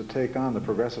refused to take on the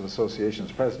Progressive Association's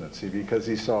presidency because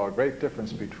he saw a great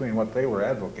difference between what they were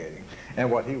advocating and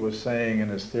what he was saying in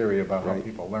his theory about how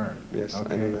people learn. Yes,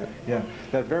 okay? I know that. Yeah,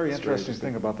 that very interesting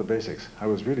thing about the basics. I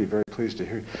was really very pleased to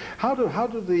hear. How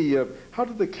do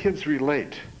the kids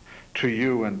relate to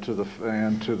you and to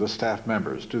the staff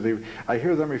members? Do they? I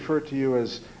hear them refer to you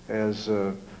as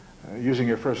using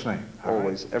your first name.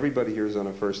 Always. Right? Everybody here is on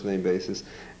a first name basis.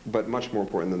 But much more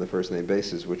important than the first name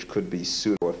basis, which could be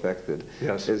pseudo-affected,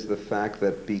 yes. is the fact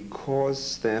that because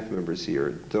staff members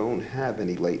here don't have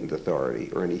any latent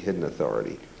authority or any hidden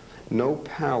authority, no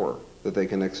power that they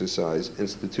can exercise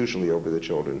institutionally over the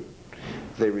children,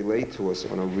 they relate to us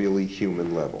on a really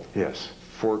human level. Yes.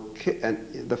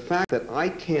 And the fact that I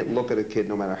can't look at a kid,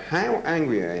 no matter how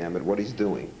angry I am at what he's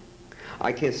doing,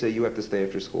 I can't say you have to stay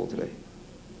after school today.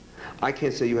 I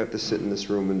can't say you have to sit in this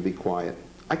room and be quiet.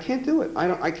 I can't do it.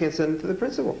 I can't send it to the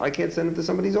principal. I can't send it to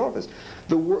somebody's office.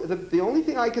 The only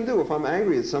thing I can do if I'm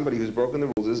angry at somebody who's broken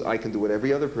the rules is I can do what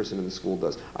every other person in the school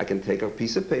does. I can take a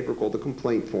piece of paper called a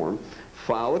complaint form,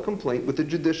 file a complaint with the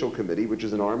Judicial Committee, which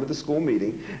is an arm of the school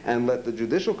meeting, and let the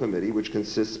Judicial Committee, which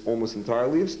consists almost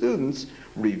entirely of students,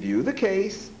 review the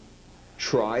case,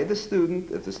 try the student.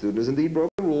 If the student has indeed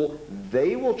broken the rule,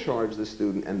 they will charge the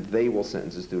student and they will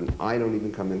sentence the student. I don't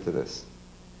even come into this.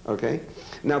 Okay?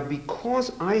 Now,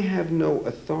 because I have no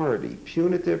authority,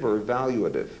 punitive or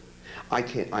evaluative, I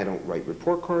don't write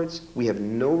report cards. We have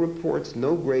no reports,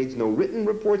 no grades, no written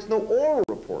reports, no oral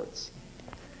reports.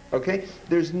 Okay?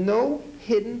 There's no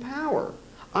hidden power.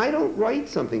 I don't write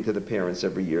something to the parents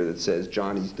every year that says,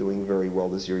 Johnny's doing very well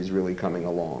this year, he's really coming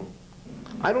along.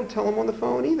 I don't tell them on the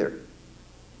phone either.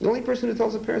 The only person who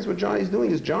tells the parents what Johnny's doing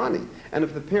is Johnny. And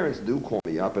if the parents do call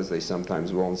me up, as they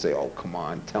sometimes will, and say, oh, come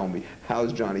on, tell me,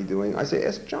 how's Johnny doing? I say,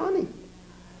 ask Johnny.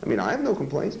 I mean, I have no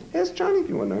complaints. Ask Johnny if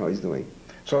you want to know how he's doing.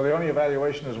 So the only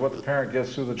evaluation is what the parent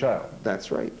gets through the child?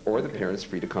 That's right. Or the parent's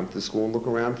free to come to the school and look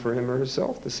around for him or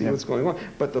herself to see what's going on.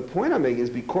 But the point I'm making is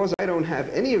because I don't have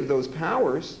any of those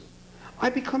powers,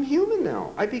 I become human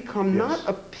now. I become not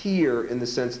a peer in the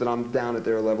sense that I'm down at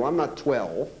their level. I'm not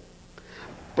 12.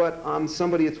 But I'm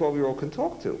somebody a 12-year-old can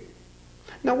talk to.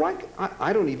 Now,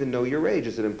 I don't even know your age.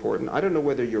 Is it important? I don't know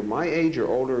whether you're my age or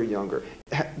older or younger.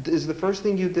 Is the first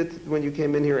thing you did when you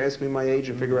came in here ask me my age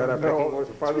and figure out how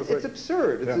it's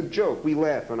absurd. It's a joke. We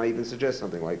laugh when I even suggest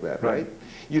something like that, right?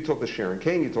 You talk to Sharon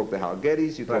Kane, you talk to Hal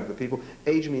Geddes, you talk to people.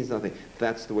 Age means nothing.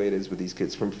 That's the way it is with these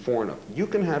kids from 4 and up. You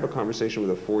can have a conversation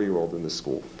with a 4-year-old in the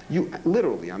school. You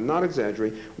literally, I'm not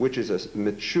exaggerating, which is a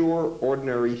mature,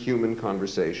 ordinary human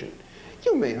conversation.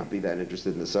 You may not be that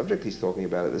interested in the subject he's talking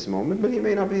about at this moment, but he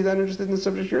may not be that interested in the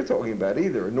subject you're talking about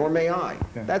either, nor may I.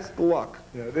 Yeah. That's the luck.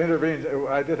 Yeah, it intervenes.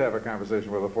 I did have a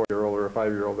conversation with a 4-year-old or a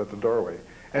 5-year-old at the doorway,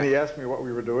 and he asked me what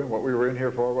we were doing, what we were in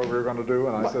here for, what we were going to do,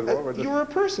 and I said, well, we're just... You're a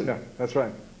person. Yeah, that's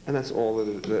right. and that's all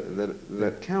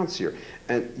that counts here.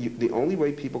 And the only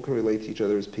way people can relate to each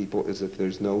other as people is if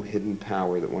there's no hidden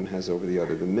power that one has over the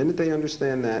other. The minute they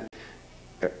understand that,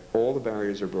 all the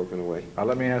barriers are broken away.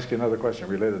 Let me ask you another question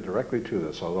related directly to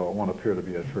this, although it won't appear to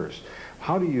be at first.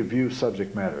 How do you view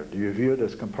subject matter? Do you view it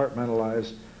as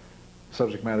compartmentalized,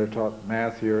 subject matter taught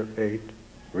math here at 8,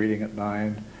 reading at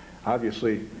 9?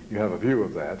 Obviously, you have a view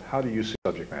of that. How do you see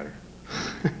subject matter?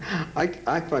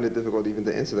 I find it difficult even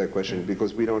to answer that question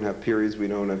because we don't have periods, we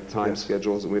don't have time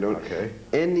schedules, and we don't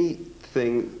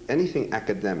anything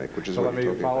academic, which is what you're talking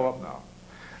about. So let me follow up now.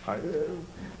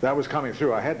 That was coming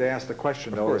through. I had to ask the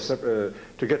question, though, to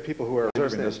get people who are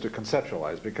observing this to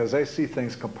conceptualize, because they see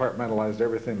things compartmentalized,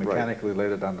 everything mechanically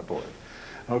laid it on the board.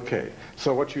 Okay,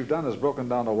 so what you've done is broken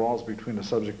down the walls between the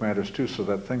subject matters too, so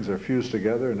that things are fused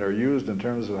together and they're used in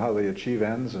terms of how they achieve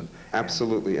ends.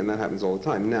 Absolutely, and that happens all the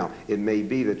time. Now, it may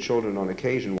be that children on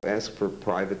occasion will ask for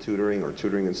private tutoring or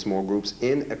tutoring in small groups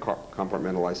in a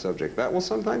compartmentalized subject. That will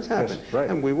sometimes happen,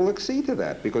 and we will accede to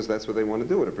that because that's what they want to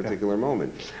do at a particular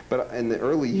moment. But in the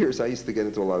early years, I used to get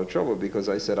into a lot of trouble because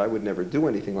I said I would never do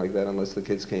anything like that unless the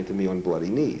kids came to me on bloody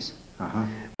knees.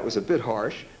 That was a bit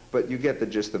harsh, but you get the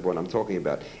gist of what I'm talking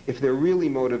about. If they're really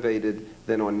motivated,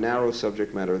 then on narrow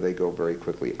subject matter, they go very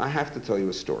quickly. I have to tell you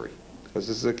a story, because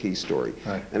this is a key story,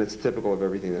 and it's typical of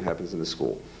everything that happens in the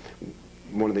school.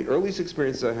 One of the earliest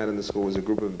experiences I had in the school was a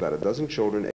group of about a dozen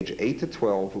children, age 8 to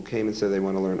 12, who came and said they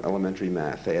want to learn elementary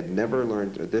math. They had never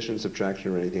learned addition,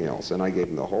 subtraction, or anything else, and I gave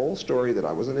them the whole story that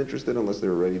I wasn't interested unless they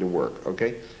were ready to work,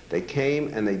 okay? They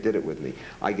came and they did it with me.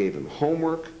 I gave them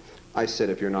homework. I said,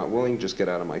 if you're not willing, just get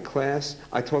out of my class.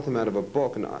 I taught them out of a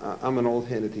book, and I'm an old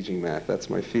hand at teaching math. That's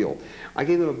my field. I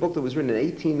gave them a book that was written in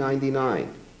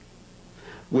 1899,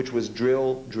 which was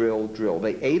drill, drill, drill.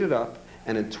 They ate it up,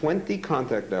 and in 20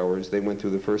 contact hours, they went through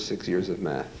the first 6 years of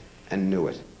math and knew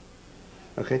it.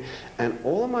 Okay? And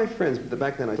all of my friends, but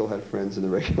back then I still had friends in the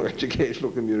regular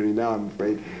educational community. Now I'm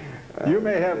afraid... you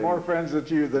may have more friends than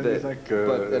you think.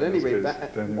 But at any rate,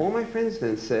 all my friends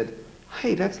then said,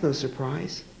 hey, that's no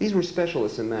surprise. These were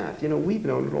specialists in math. You know, we've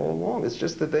known it all along. It's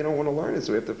just that they don't want to learn it,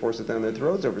 so we have to force it down their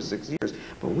throats over 6 years.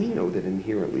 But we know that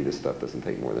inherently this stuff doesn't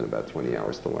take more than about 20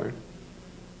 hours to learn.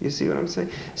 You see what I'm saying?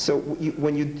 So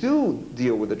when you do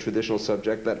deal with a traditional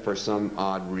subject that for some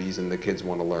odd reason the kids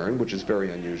want to learn, which is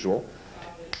very unusual,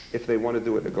 if they want to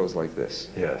do it, it goes like this.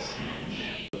 Yes.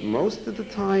 Most of the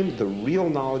time, the real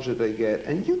knowledge that they get,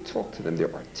 and you talk to them,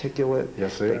 they're articulate.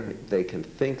 Yes, they are. They can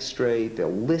think straight.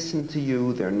 They'll listen to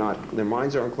you. Their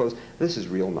minds aren't closed. This is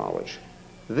real knowledge.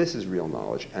 This is real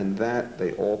knowledge, and that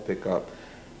they all pick up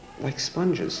like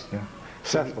sponges. Yeah.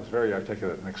 Seth was very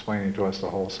articulate in explaining to us the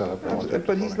whole setup.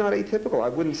 But he's not atypical. I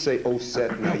wouldn't say, oh,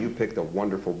 Seth, now you picked a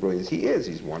wonderful brilliance. He is.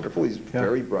 He's wonderful. He's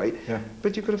very bright. Yeah.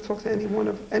 But you could have talked to any one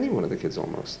of the kids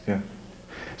almost. Yeah.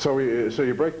 So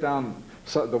you break down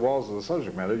the walls of the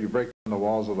subject matter. You break down the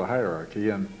walls of the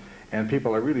hierarchy, and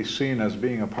people are really seen as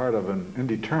being a part of an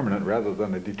indeterminate rather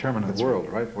than a determinate world,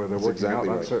 right? Where they're working out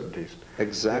uncertainties.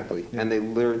 Exactly. Yeah. And they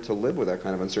learn to live with that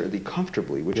kind of uncertainty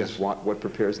comfortably, which is what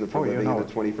prepares them for living in the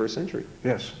 21st century.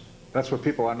 Yes. That's what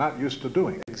people are not used to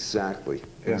doing. Exactly.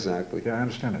 Yeah. Exactly. Yeah, I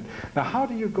understand it. Now, how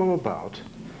do you go about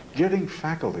getting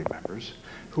faculty members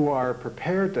who are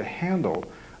prepared to handle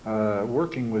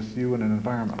working with you in an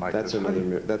environment like this?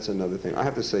 That's another thing. I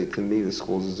have to say, to me, the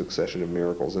schools is a succession of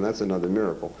miracles, and that's another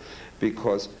miracle,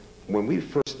 because when we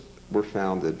first were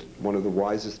founded, one of the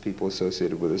wisest people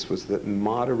associated with us was the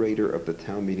moderator of the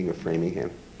town meeting of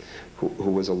Framingham,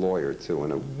 who was a lawyer too,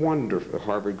 and a wonderful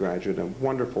Harvard graduate, and a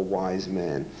wonderful, wise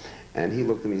man. And he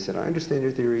looked at me and said, I understand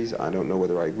your theories. I don't know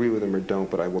whether I agree with them or don't,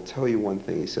 but I will tell you one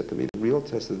thing. He said to me, the real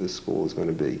test of this school is going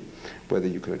to be whether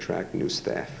you can attract new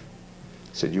staff.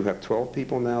 He said, you have 12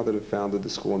 people now that have founded the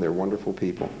school, and they're wonderful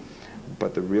people.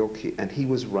 But the real key, and he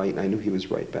was right, and I knew he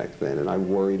was right back then, and I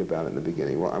worried about it in the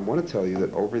beginning. Well, I want to tell you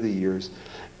that over the years,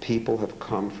 people have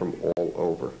come from all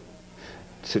over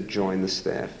to join the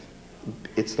staff.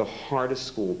 It's the hardest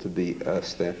school to be a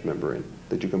staff member in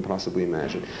that you can possibly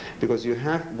imagine, because you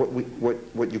have,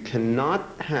 what you cannot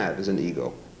have is an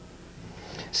ego.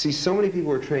 See, so many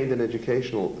people are trained in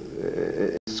educational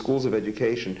schools of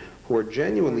education who are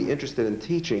genuinely interested in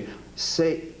teaching,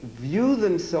 view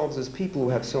themselves as people who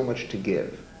have so much to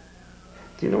give.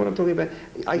 Do you know what I'm talking about?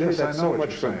 I hear that so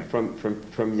much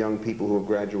from young people who have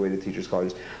graduated teachers'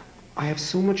 colleges. I have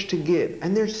so much to give,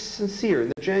 and they're sincere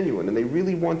and they're genuine and they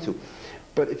really want to.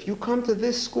 But if you come to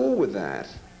this school with that,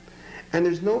 and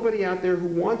there's nobody out there who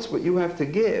wants what you have to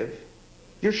give,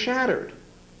 you're shattered.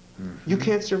 You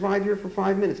can't survive here for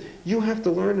 5 minutes. You have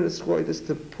to learn in a school like this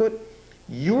to put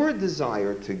your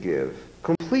desire to give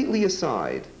completely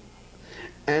aside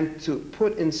and to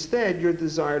put instead your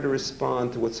desire to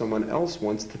respond to what someone else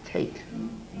wants to take.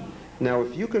 Now,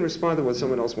 if you can respond to what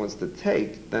someone else wants to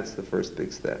take, that's the first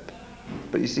big step.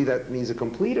 But you see, that means a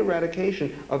complete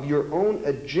eradication of your own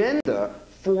agenda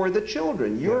for the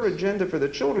children. Your agenda for the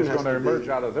children has to be... It's going to emerge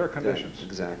out of their conditions. Yeah,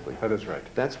 exactly. That is right.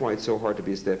 That's why it's so hard to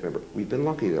be a staff member. We've been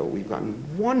lucky, though. We've gotten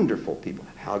wonderful people.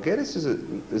 Hal Geddes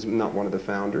is not one of the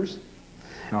founders.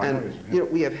 No, and, you know,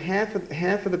 we have half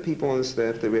of the people on the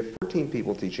staff, we have 14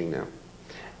 people teaching now.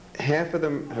 Half of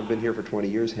them have been here for 20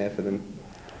 years, half of them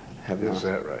have not,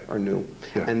 are new.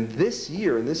 Yeah. And this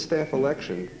year, in this staff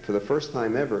election, for the first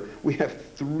time ever, we have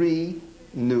 3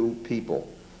 new people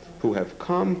who have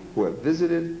come, who have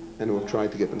visited, and who have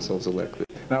tried to get themselves elected.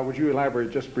 Now, would you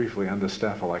elaborate just briefly on the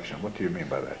staff election? What do you mean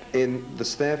by that? The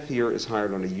staff here is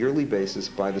hired on a yearly basis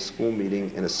by the school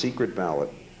meeting in a secret ballot,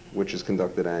 which is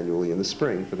conducted annually in the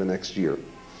spring for the next year.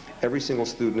 Every single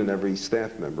student and every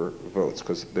staff member votes,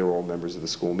 because they're all members of the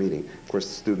school meeting. Of course,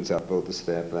 the students outvote the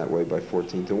staff that way by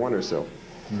 14 to 1 or so.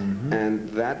 Mm-hmm. And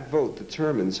that vote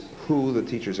determines who the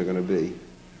teachers are going to be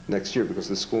next year, because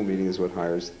the school meeting is what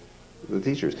hires the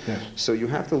teachers. Yes. So you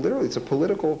have to literally, it's a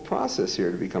political process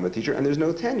here to become a teacher, and there's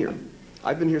no tenure.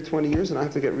 I've been here 20 years, and I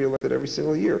have to get reelected every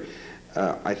single year.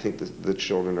 I think the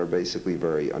children are basically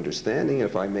very understanding.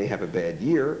 If I may have a bad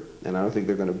year, and I don't think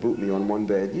they're going to boot me on one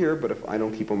bad year, but if I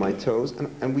don't keep on my toes,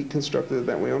 and we constructed it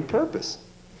that way on purpose.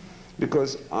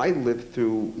 Because I lived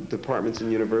through departments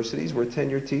and universities where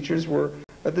tenured teachers were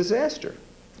a disaster.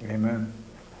 Amen.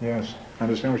 Yes, I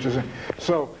understand what you're saying.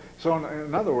 So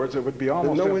in other words, it would be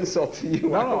almost... No insult to you.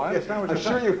 No, I understand what you're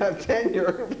saying. I'm sure you have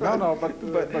tenure. No,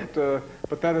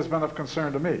 but that has been of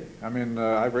concern to me. I mean,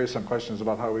 I've raised some questions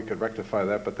about how we could rectify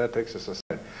that, but that takes us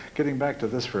aside. Getting back to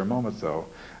this for a moment, though,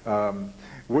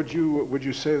 would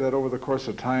you say that over the course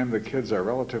of time the kids are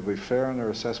relatively fair in their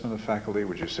assessment of faculty?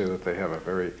 Would you say that they have a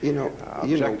very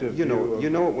objective view? You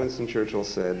know what Winston Churchill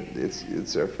said?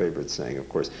 It's our favorite saying, of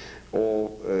course.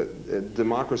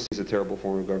 Democracy is a terrible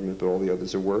form of government, but all the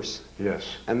others are worse. Yes.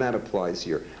 And that applies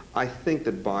here. I think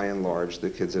that by and large the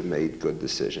kids have made good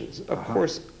decisions. Of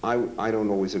course, I don't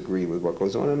always agree with what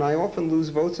goes on, and I often lose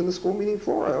votes in the school meeting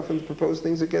floor. I often propose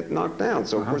things that get knocked down.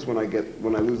 So of course when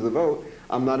I lose the vote,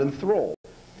 I'm not enthralled.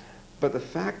 But the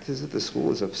fact is that the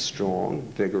school is a strong,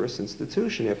 vigorous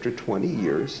institution after 20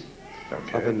 years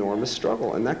of enormous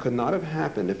struggle. And that could not have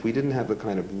happened if we didn't have the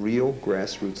kind of real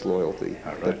grassroots loyalty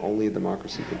that only a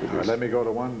democracy could produce. Let me go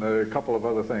to a couple of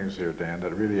other things here, Dan,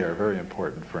 that really are very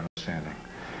important for understanding.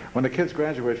 When the kids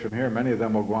graduate from here, many of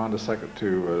them will go on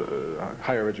to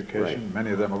higher education. Right.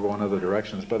 Many of them will go in other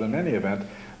directions. But in any event,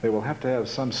 they will have to have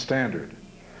some standard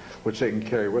which they can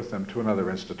carry with them to another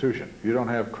institution. You don't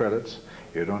have credits.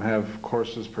 You don't have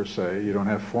courses per se. You don't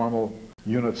have formal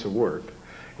units of work.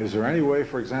 Is there any way,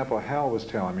 for example, Hal was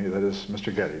telling me, that is,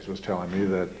 Mr. Geddes was telling me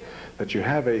that you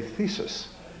have a thesis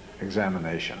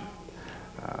examination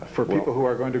for people who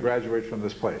are going to graduate from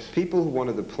this place? People who want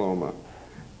a diploma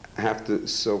have to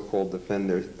so-called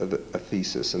defend a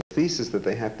thesis. And the thesis that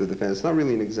they have to defend, it's not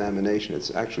really an examination.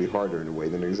 It's actually harder in a way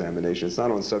than an examination. It's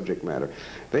not on subject matter.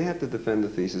 They have to defend the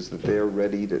thesis that they are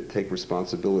ready to take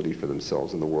responsibility for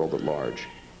themselves and the world at large.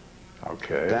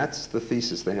 Okay. That's the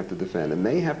thesis they have to defend. And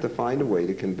they have to find a way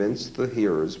to convince the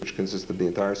hearers, which consist of the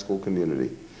entire school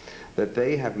community, that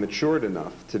they have matured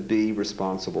enough to be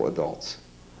responsible adults.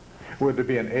 Would there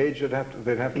be an age they'd have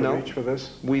to reach for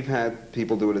this? We've had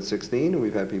people do it at 16, and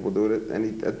we've had people do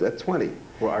it at 20.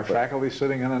 Well, are faculty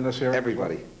sitting in on this hearing?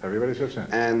 Everybody. Everybody sits in.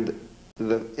 And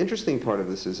the interesting part of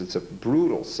this is it's a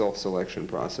brutal self-selection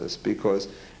process, because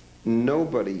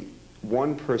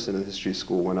one person in the history of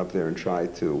school went up there and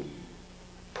tried to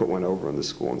put one over on the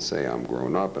school and say, I'm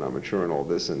grown up and I'm mature and all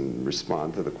this, and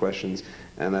respond to the questions,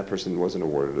 and that person wasn't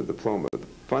awarded a diploma.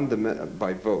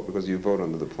 By vote, because you vote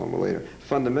on the diploma later.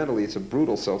 Fundamentally, it's a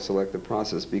brutal self-selective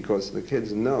process, because the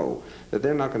kids know that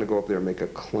they're not going to go up there and make a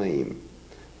claim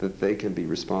that they can be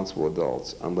responsible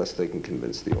adults unless they can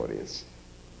convince the audience.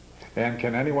 And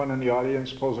can anyone in the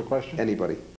audience pose a question?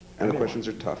 Anybody. And the questions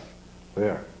are tough. They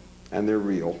are. And they're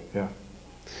real. Yeah.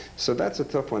 So that's a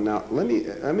tough one. Now, let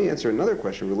me answer another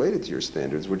question related to your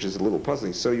standards, which is a little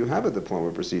puzzling. So you have a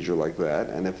diploma procedure like that,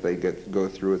 and if they go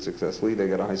through it successfully, they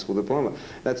get a high school diploma.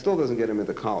 That still doesn't get them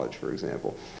into college, for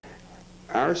example.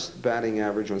 Our batting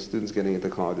average on students getting into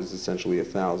college is essentially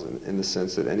 1,000, in the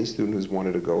sense that any student who's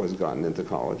wanted to go has gotten into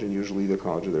college, and usually the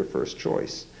college of their first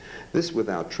choice. This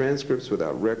without transcripts,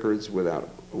 without records, without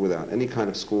any kind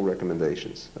of school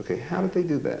recommendations. Okay, how did they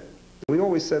do that? We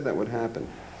always said that would happen.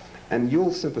 And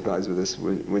you'll sympathize with this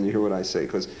when you hear what I say,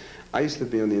 because I used to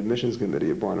be on the admissions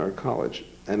committee at Barnard College,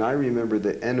 and I remember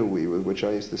the ennui with which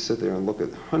I used to sit there and look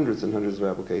at hundreds and hundreds of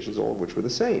applications, all of which were the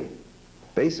same.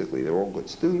 Basically, they're all good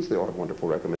students, they all have wonderful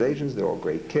recommendations, they're all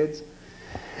great kids.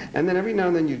 And then every now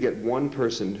and then you get one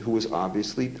person who is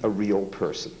obviously a real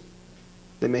person.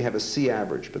 They may have a C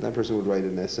average, but that person would write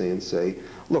an essay and say,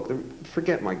 look,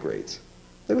 forget my grades.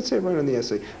 They would say right on the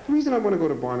essay, the reason I want to go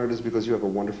to Barnard is because you have a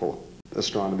wonderful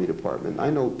astronomy department. I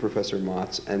know Professor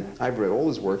Motz, and I've read all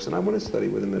his works, and I want to study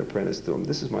with him and apprentice to him.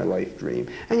 This is my life dream.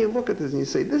 And you look at this and you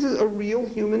say, this is a real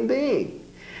human being.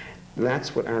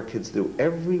 That's what our kids do.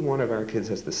 Every one of our kids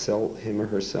has to sell him or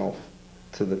herself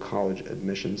to the college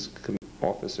admissions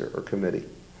officer or committee.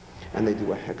 And they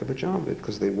do a heck of a job of it,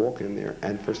 because they walk in there,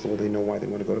 and first of all, they know why they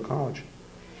want to go to college.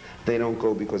 They don't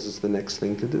go because it's the next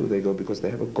thing to do. They go because they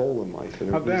have a goal in life.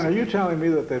 And Dan, are you telling me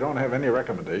that they don't have any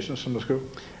recommendations from the school?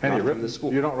 Any Not from the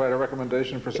school. You don't write a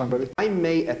recommendation for somebody? I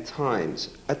may at times,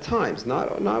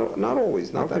 not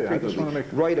always, not that frequently,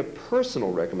 write a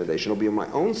personal recommendation. It'll be on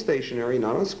my own stationery,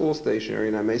 not on school stationery,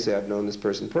 and I may say I've known this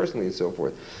person personally and so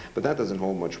forth. But that doesn't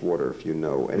hold much water if you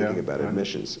know anything about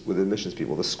admissions, with admissions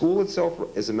people. The school itself,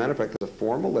 as a matter of fact, has a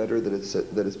formal letter that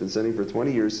it's been sending for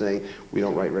 20 years saying we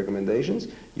don't write recommendations.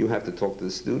 You have to talk to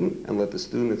the student and let the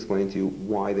student explain to you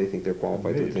why they think they're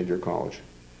qualified to attend your college.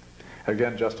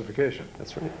 Again, justification.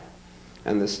 That's right.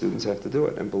 And the students have to do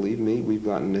it. And believe me, we've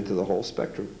gotten into the whole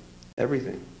spectrum.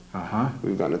 Everything.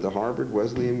 We've gotten into Harvard,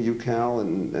 Wesleyan, UCal,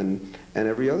 and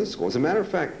every other school. As a matter of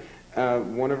fact,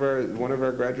 one of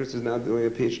our graduates is now doing a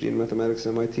PhD in mathematics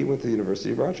at MIT, went to the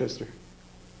University of Rochester.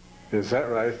 Is that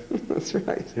right? That's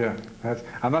right. Yeah.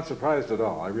 I'm not surprised at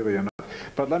all. I really am not.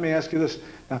 But let me ask you this.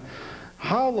 Now,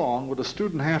 how long would a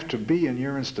student have to be in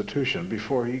your institution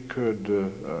before he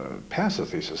could pass a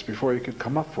thesis, before he could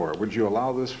come up for it? Would you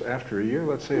allow this after a year?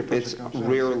 Let's say a person comes in.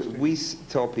 Rarely. We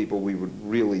tell people we would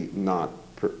really not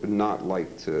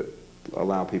like to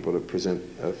allow people to present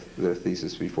their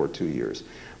thesis before 2 years.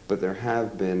 But there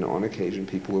have been, on occasion,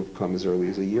 people who have come as early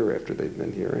as a year after they've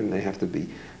been here, and they have to be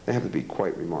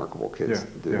quite remarkable kids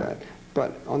to do that.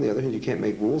 But on the other hand, you can't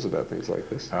make rules about things like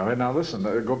this. All right, now listen,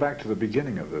 go back to the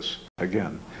beginning of this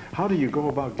again. How do you go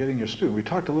about getting your students? We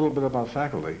talked a little bit about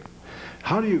faculty.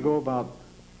 How do you go about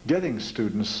getting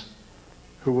students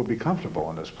who will be comfortable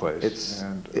in this place?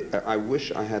 I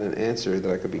wish I had an answer that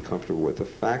I could be comfortable with. The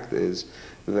fact is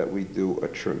that we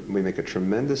make a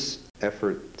tremendous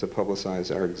effort to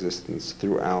publicize our existence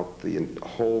throughout the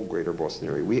whole greater Boston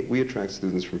area. We attract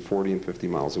students from 40 and 50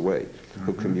 miles away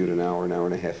who commute an hour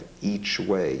and a half each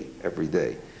way every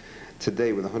day.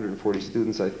 Today, with 140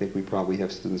 students, I think we probably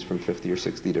have students from 50 or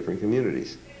 60 different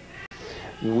communities.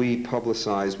 We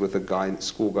publicize with the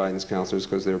school guidance counselors,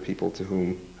 because they're people to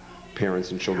whom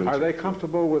parents and children... Are they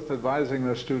comfortable with advising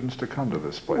their students to come to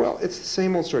this place? Well, it's the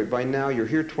same old story. By now, you're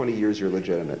here 20 years, you're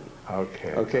legitimate.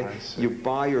 Okay. You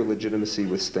buy your legitimacy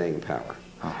with staying power.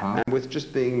 And with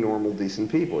just being normal,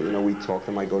 decent people. You know, we talk to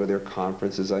them, I go to their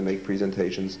conferences, I make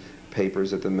presentations,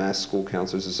 papers at the Mass School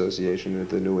Counselors Association, at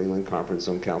the New England Conference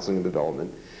on Counseling and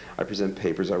Development. I present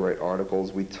papers, I write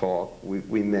articles, we talk,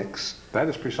 we mix. That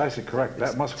is precisely correct.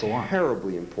 That must go on.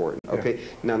 Terribly important. Okay.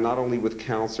 Now, not only with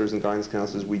counselors and guidance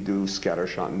counselors, we do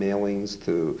scattershot mailings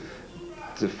to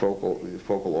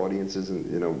focal audiences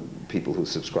and people who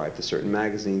subscribe to certain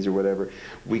magazines or whatever.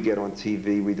 We get on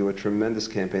TV. We do a tremendous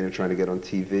campaign of trying to get on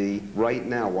TV. Right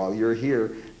now, while you're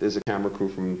here, there's a camera crew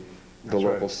from the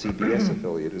local CBS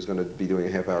affiliate who's going to be doing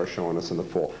a half-hour show on us in the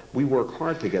fall. We work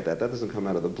hard to get that. That doesn't come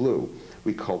out of the blue.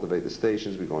 We cultivate the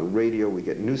stations, we go on radio, we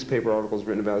get newspaper articles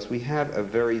written about us. We have a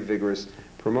very vigorous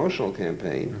promotional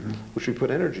campaign, which we put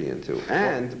energy into.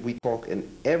 And we talk in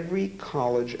every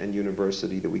college and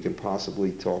university that we can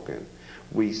possibly talk in.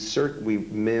 We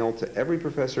mail to every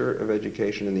professor of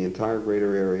education in the entire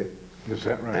greater area. Is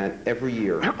that right? And every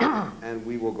year. And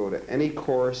we will go to any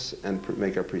course and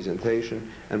make a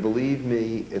presentation. And believe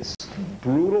me, it's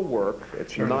brutal work.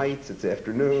 It's nights, it's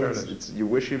afternoons, you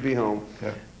wish you'd be home.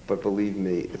 But believe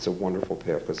me, it's a wonderful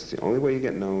path, because the only way you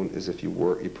get known is if you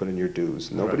put in your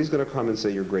dues. Nobody's going to come and say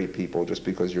you're great people just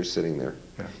because you're sitting there.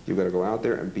 You've got to go out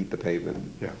there and beat the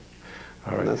pavement.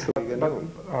 All right. And that's the way you get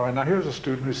known. All right, now here's a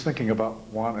student who's thinking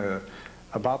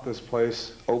about this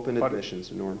place. Open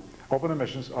admissions, Norm. Open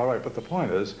admissions, all right, but the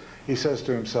point is, he says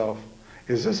to himself,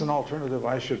 is this an alternative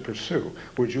I should pursue?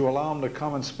 Would you allow him to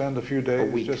come and spend a few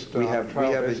days we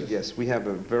have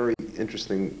a very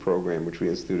interesting program which we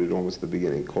instituted almost at the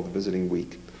beginning called the Visiting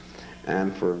Week.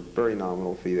 And for a very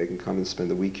nominal fee, they can come and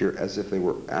spend a week here as if they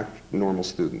were normal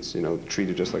students, you know,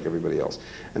 treated just like everybody else.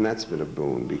 And that's been a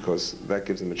boon, because that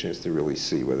gives them a chance to really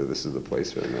see whether this is the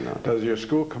place for them or not. Does your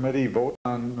school committee vote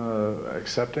on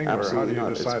accepting? Absolutely or how do you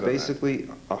not. decide It's basically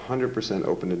 100%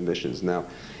 open admissions. Now,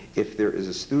 if there is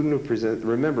a student who presents,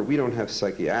 remember, we don't have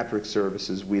psychiatric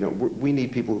services. We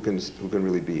need people who can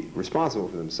really be responsible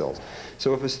for themselves.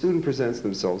 So if a student presents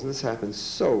themselves, and this happens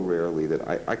so rarely that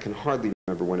I can hardly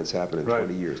remember when it's happened in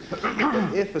 20 years. But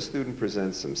if a student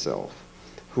presents himself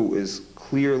who is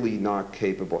clearly not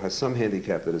capable, has some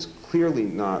handicap that is clearly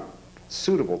not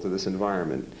suitable to this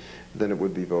environment, then it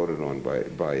would be voted on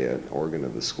by an organ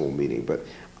of the school meeting. But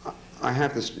I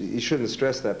have to, you shouldn't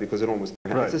stress that, because it almost,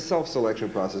 it's a self-selection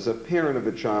process. A parent of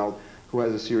a child who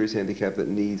has a serious handicap that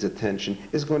needs attention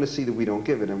is going to see that we don't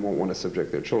give it and won't want to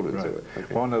subject their children to it.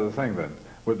 Okay. One other thing then,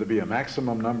 would there be a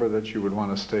maximum number that you would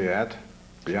want to stay at,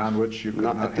 beyond which you could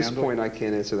not at this handle? point, I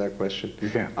can't answer that question. You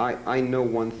can't? I know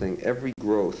one thing. Every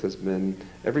growth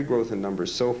in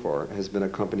numbers so far has been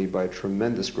accompanied by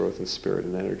tremendous growth in spirit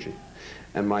and energy.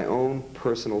 And my own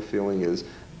personal feeling is,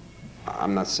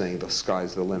 I'm not saying the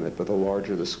sky's the limit, but the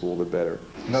larger the school, the better.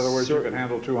 In other words, you can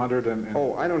handle 200 and...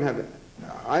 Oh, I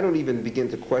don't even begin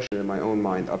to question in my own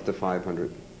mind up to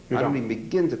 500. I don't even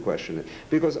begin to question it,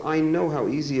 because I know how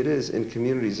easy it is in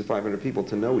communities of 500 people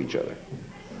to know each other.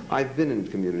 I've been in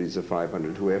communities of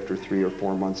 500 who, after 3 or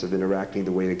 4 months of interacting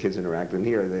the way the kids interact in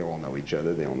here, they all know each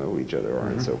other, they all know who each other are,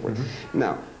 and so forth.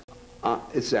 Now,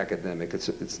 it's academic.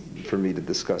 It's for me to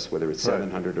discuss whether it's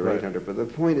 700 or 800, but the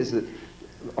point is that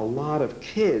a lot of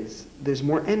kids, there's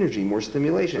more energy, more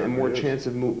stimulation, and more chance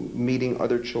of meeting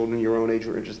other children your own age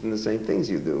who are interested in the same things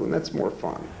you do, and that's more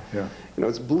fun. Yeah. You know,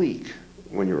 it's bleak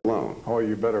when you're alone. Oh,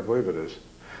 you better believe it is.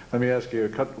 Let me ask you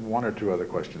one or two other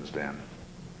questions, Dan.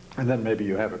 And then maybe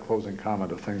you have a closing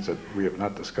comment of things that we have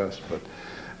not discussed.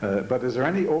 But is there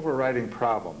any overriding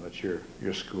problem that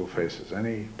your school faces?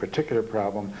 Any particular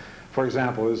problem? For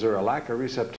example, is there a lack of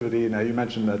receptivity? Now, you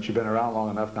mentioned that you've been around long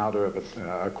enough now to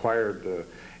have acquired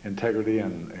integrity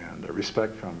and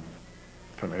respect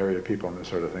from area people and this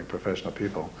sort of thing, professional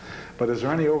people. But is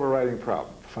there any overriding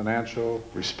problem? Financial,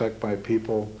 respect by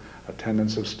people,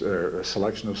 attendance of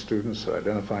selection of students,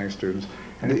 identifying students?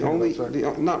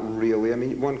 Not really. I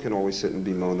mean, one can always sit and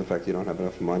bemoan the fact you don't have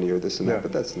enough money or this and that,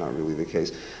 but that's not really the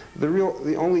case.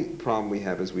 The only problem we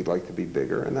have is we'd like to be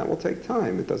bigger, and that will take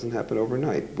time. It doesn't happen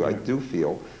overnight. I do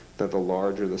feel that the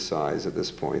larger the size at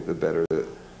this point, the better,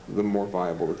 the more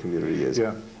viable the community is.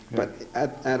 But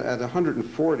at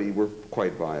 140, we're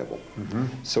quite viable.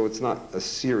 So it's not a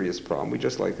serious problem. We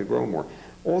just like to grow more.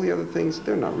 All the other things,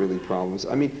 they're not really problems.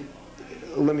 I mean,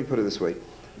 let me put it this way.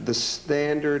 The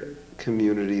standard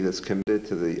community that's committed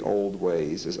to the old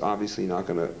ways is obviously not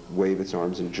going to wave its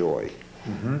arms in joy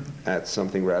at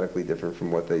something radically different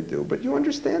from what they do. But you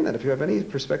understand that if you have any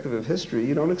perspective of history,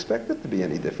 you don't expect it to be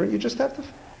any different. You just have to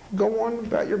go on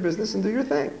about your business and do your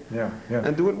thing.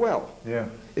 And do it well.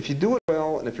 If you do it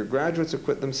well, and if your graduates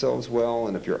acquit themselves well,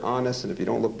 and if you're honest, and if you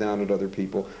don't look down at other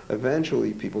people,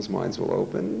 eventually people's minds will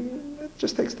open. It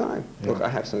just takes time. Look, I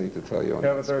have something to tell you on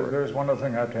that. But there's one other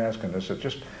thing I have to ask in this.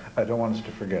 I don't want us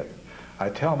to forget. I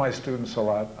tell my students a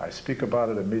lot. I speak about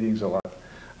it in meetings a lot.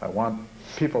 I want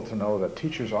people to know that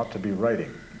teachers ought to be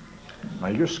writing. Now,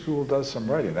 your school does some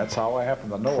writing. That's how I happen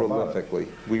to know about it. Prolifically.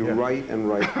 We write and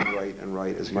write and write and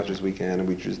write as much as we can, and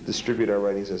we just distribute our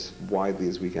writings as widely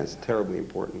as we can. It's terribly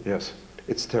important. Yes.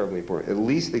 It's terribly important. At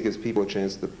least it gives people a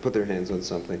chance to put their hands on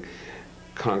something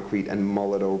concrete and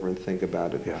mull it over and think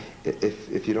about it.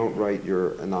 If you don't write,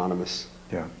 you're anonymous.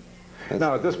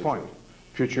 Now, at this point,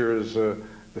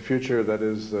 the future that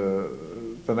is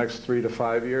the next 3 to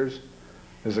 5 years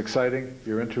is exciting.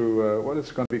 You're into what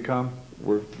it's going to become.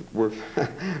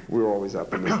 We're always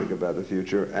optimistic about the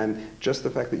future, and just the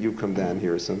fact that you come down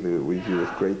here is something that we view with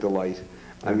great delight.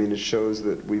 I mean, it shows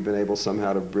that we've been able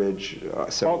somehow to bridge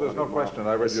there's no question.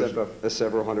 I read your stuff. A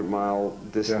several hundred-mile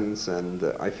distance, and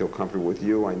I feel comfortable with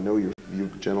you. I know you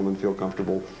gentlemen feel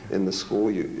comfortable in the school.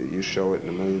 You show it in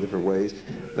a million different ways.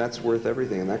 That's worth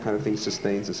everything, and that kind of thing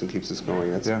sustains us and keeps us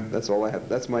going. That's all I have.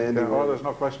 That's my ending. There's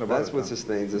no question about it. That's what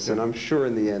sustains us, and I'm sure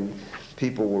in the end,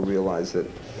 people will realize that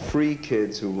free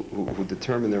kids who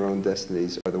determine their own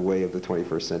destinies are the way of the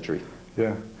 21st century.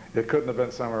 It couldn't have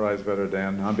been summarized better,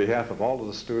 Dan. On behalf of all of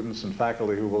the students and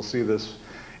faculty who will see this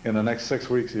in the next 6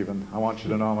 weeks even, I want you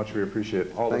to know how much we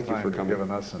appreciate all the time you've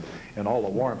given us and all the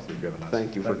warmth you've given us.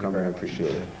 Thank you for coming. I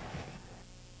appreciate it.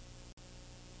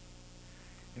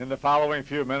 In the following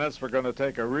few minutes, we're going to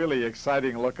take a really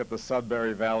exciting look at the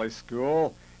Sudbury Valley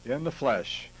School in the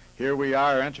flesh. Here we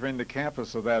are entering the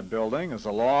campus of that building. There's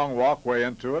a long walkway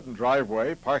into it and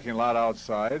driveway, parking lot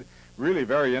outside. Really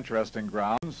very interesting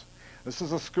grounds. This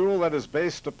is a school that is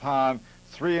based upon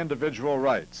three individual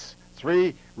rights,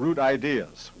 three root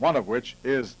ideas, one of which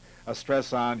is a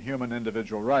stress on human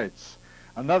individual rights.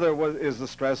 Another is the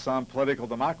stress on political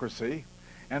democracy,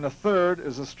 and a third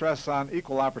is a stress on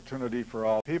equal opportunity for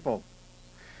all people.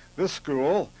 This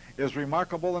school is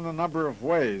remarkable in a number of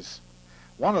ways.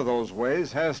 One of those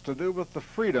ways has to do with the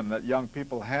freedom that young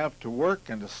people have to work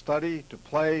and to study, to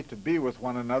play, to be with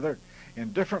one another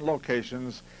in different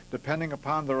locations depending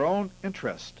upon their own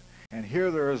interest. And here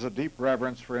there is a deep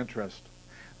reverence for interest.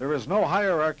 There is no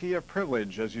hierarchy of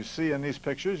privilege. As you see in these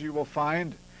pictures, you will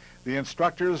find the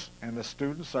instructors and the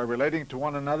students are relating to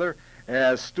one another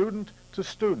as student to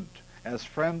student, as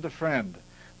friend to friend.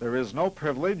 There is no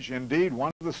privilege. Indeed,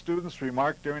 one of the students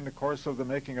remarked during the course of the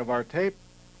making of our tape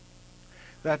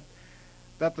that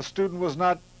the student was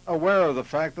not aware of the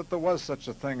fact that there was such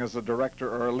a thing as a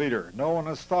director or a leader. No one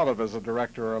is thought of as a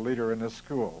director or a leader in this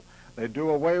school. They do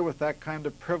away with that kind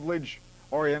of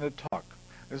privilege-oriented talk.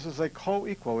 This is a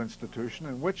co-equal institution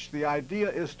in which the idea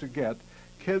is to get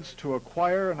kids to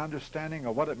acquire an understanding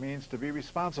of what it means to be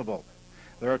responsible.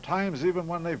 There are times even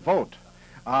when they vote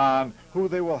on who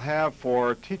they will have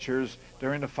for teachers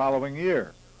during the following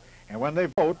year. And when they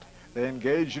vote, they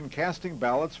engage in casting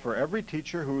ballots for every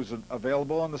teacher who's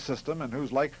available in the system and who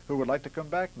would like to come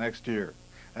back next year.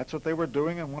 That's what they were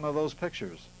doing in one of those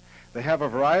pictures. They have a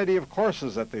variety of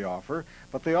courses that they offer,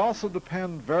 but they also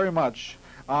depend very much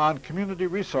on community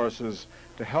resources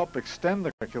to help extend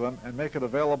the curriculum and make it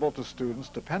available to students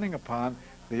depending upon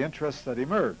the interests that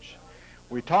emerge.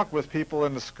 We talk with people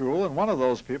in the school, and one of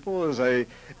those people is a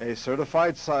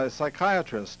certified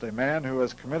psychiatrist, a man who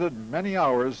has committed many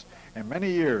hours and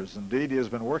many years. Indeed, he has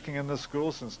been working in this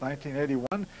school since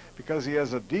 1981 because he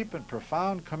has a deep and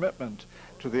profound commitment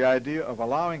to the idea of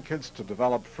allowing kids to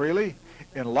develop freely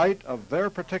in light of their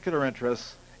particular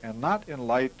interests and not in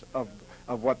light of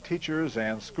what teachers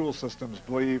and school systems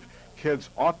believe kids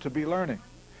ought to be learning.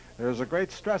 There's a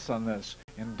great stress on this.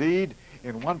 Indeed,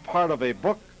 in one part of a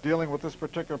book dealing with this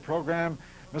particular program,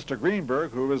 Mr.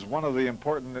 Greenberg, who is one of the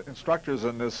important instructors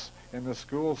in this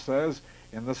school, says,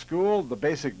 in the school, the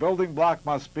basic building block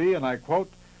must be, and I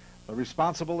quote, the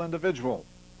responsible individual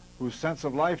whose sense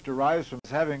of life derives from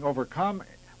his having overcome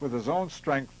with his own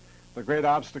strength the great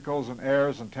obstacles and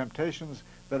errors and temptations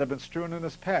that have been strewn in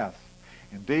his path.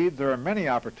 Indeed, there are many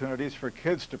opportunities for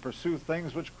kids to pursue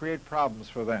things which create problems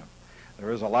for them.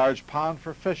 There is a large pond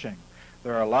for fishing.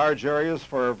 There are large areas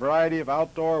for a variety of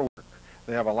outdoor work.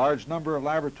 They have a large number of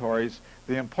laboratories.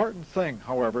 The important thing,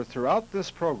 however, throughout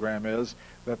this program is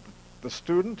that the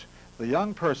student, the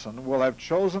young person, will have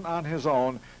chosen on his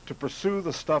own to pursue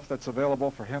the stuff that's available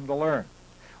for him to learn.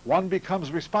 One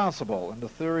becomes responsible in the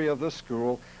theory of this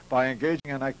school by engaging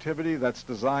in activity that's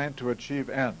designed to achieve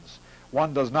ends.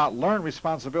 One does not learn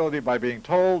responsibility by being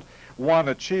told. One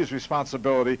achieves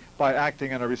responsibility by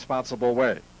acting in a responsible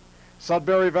way.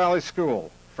 Sudbury Valley School,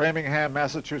 Framingham,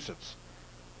 Massachusetts.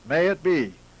 May it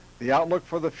be the outlook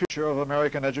for the future of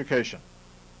American education.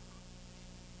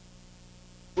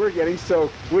 We are getting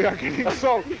soaked.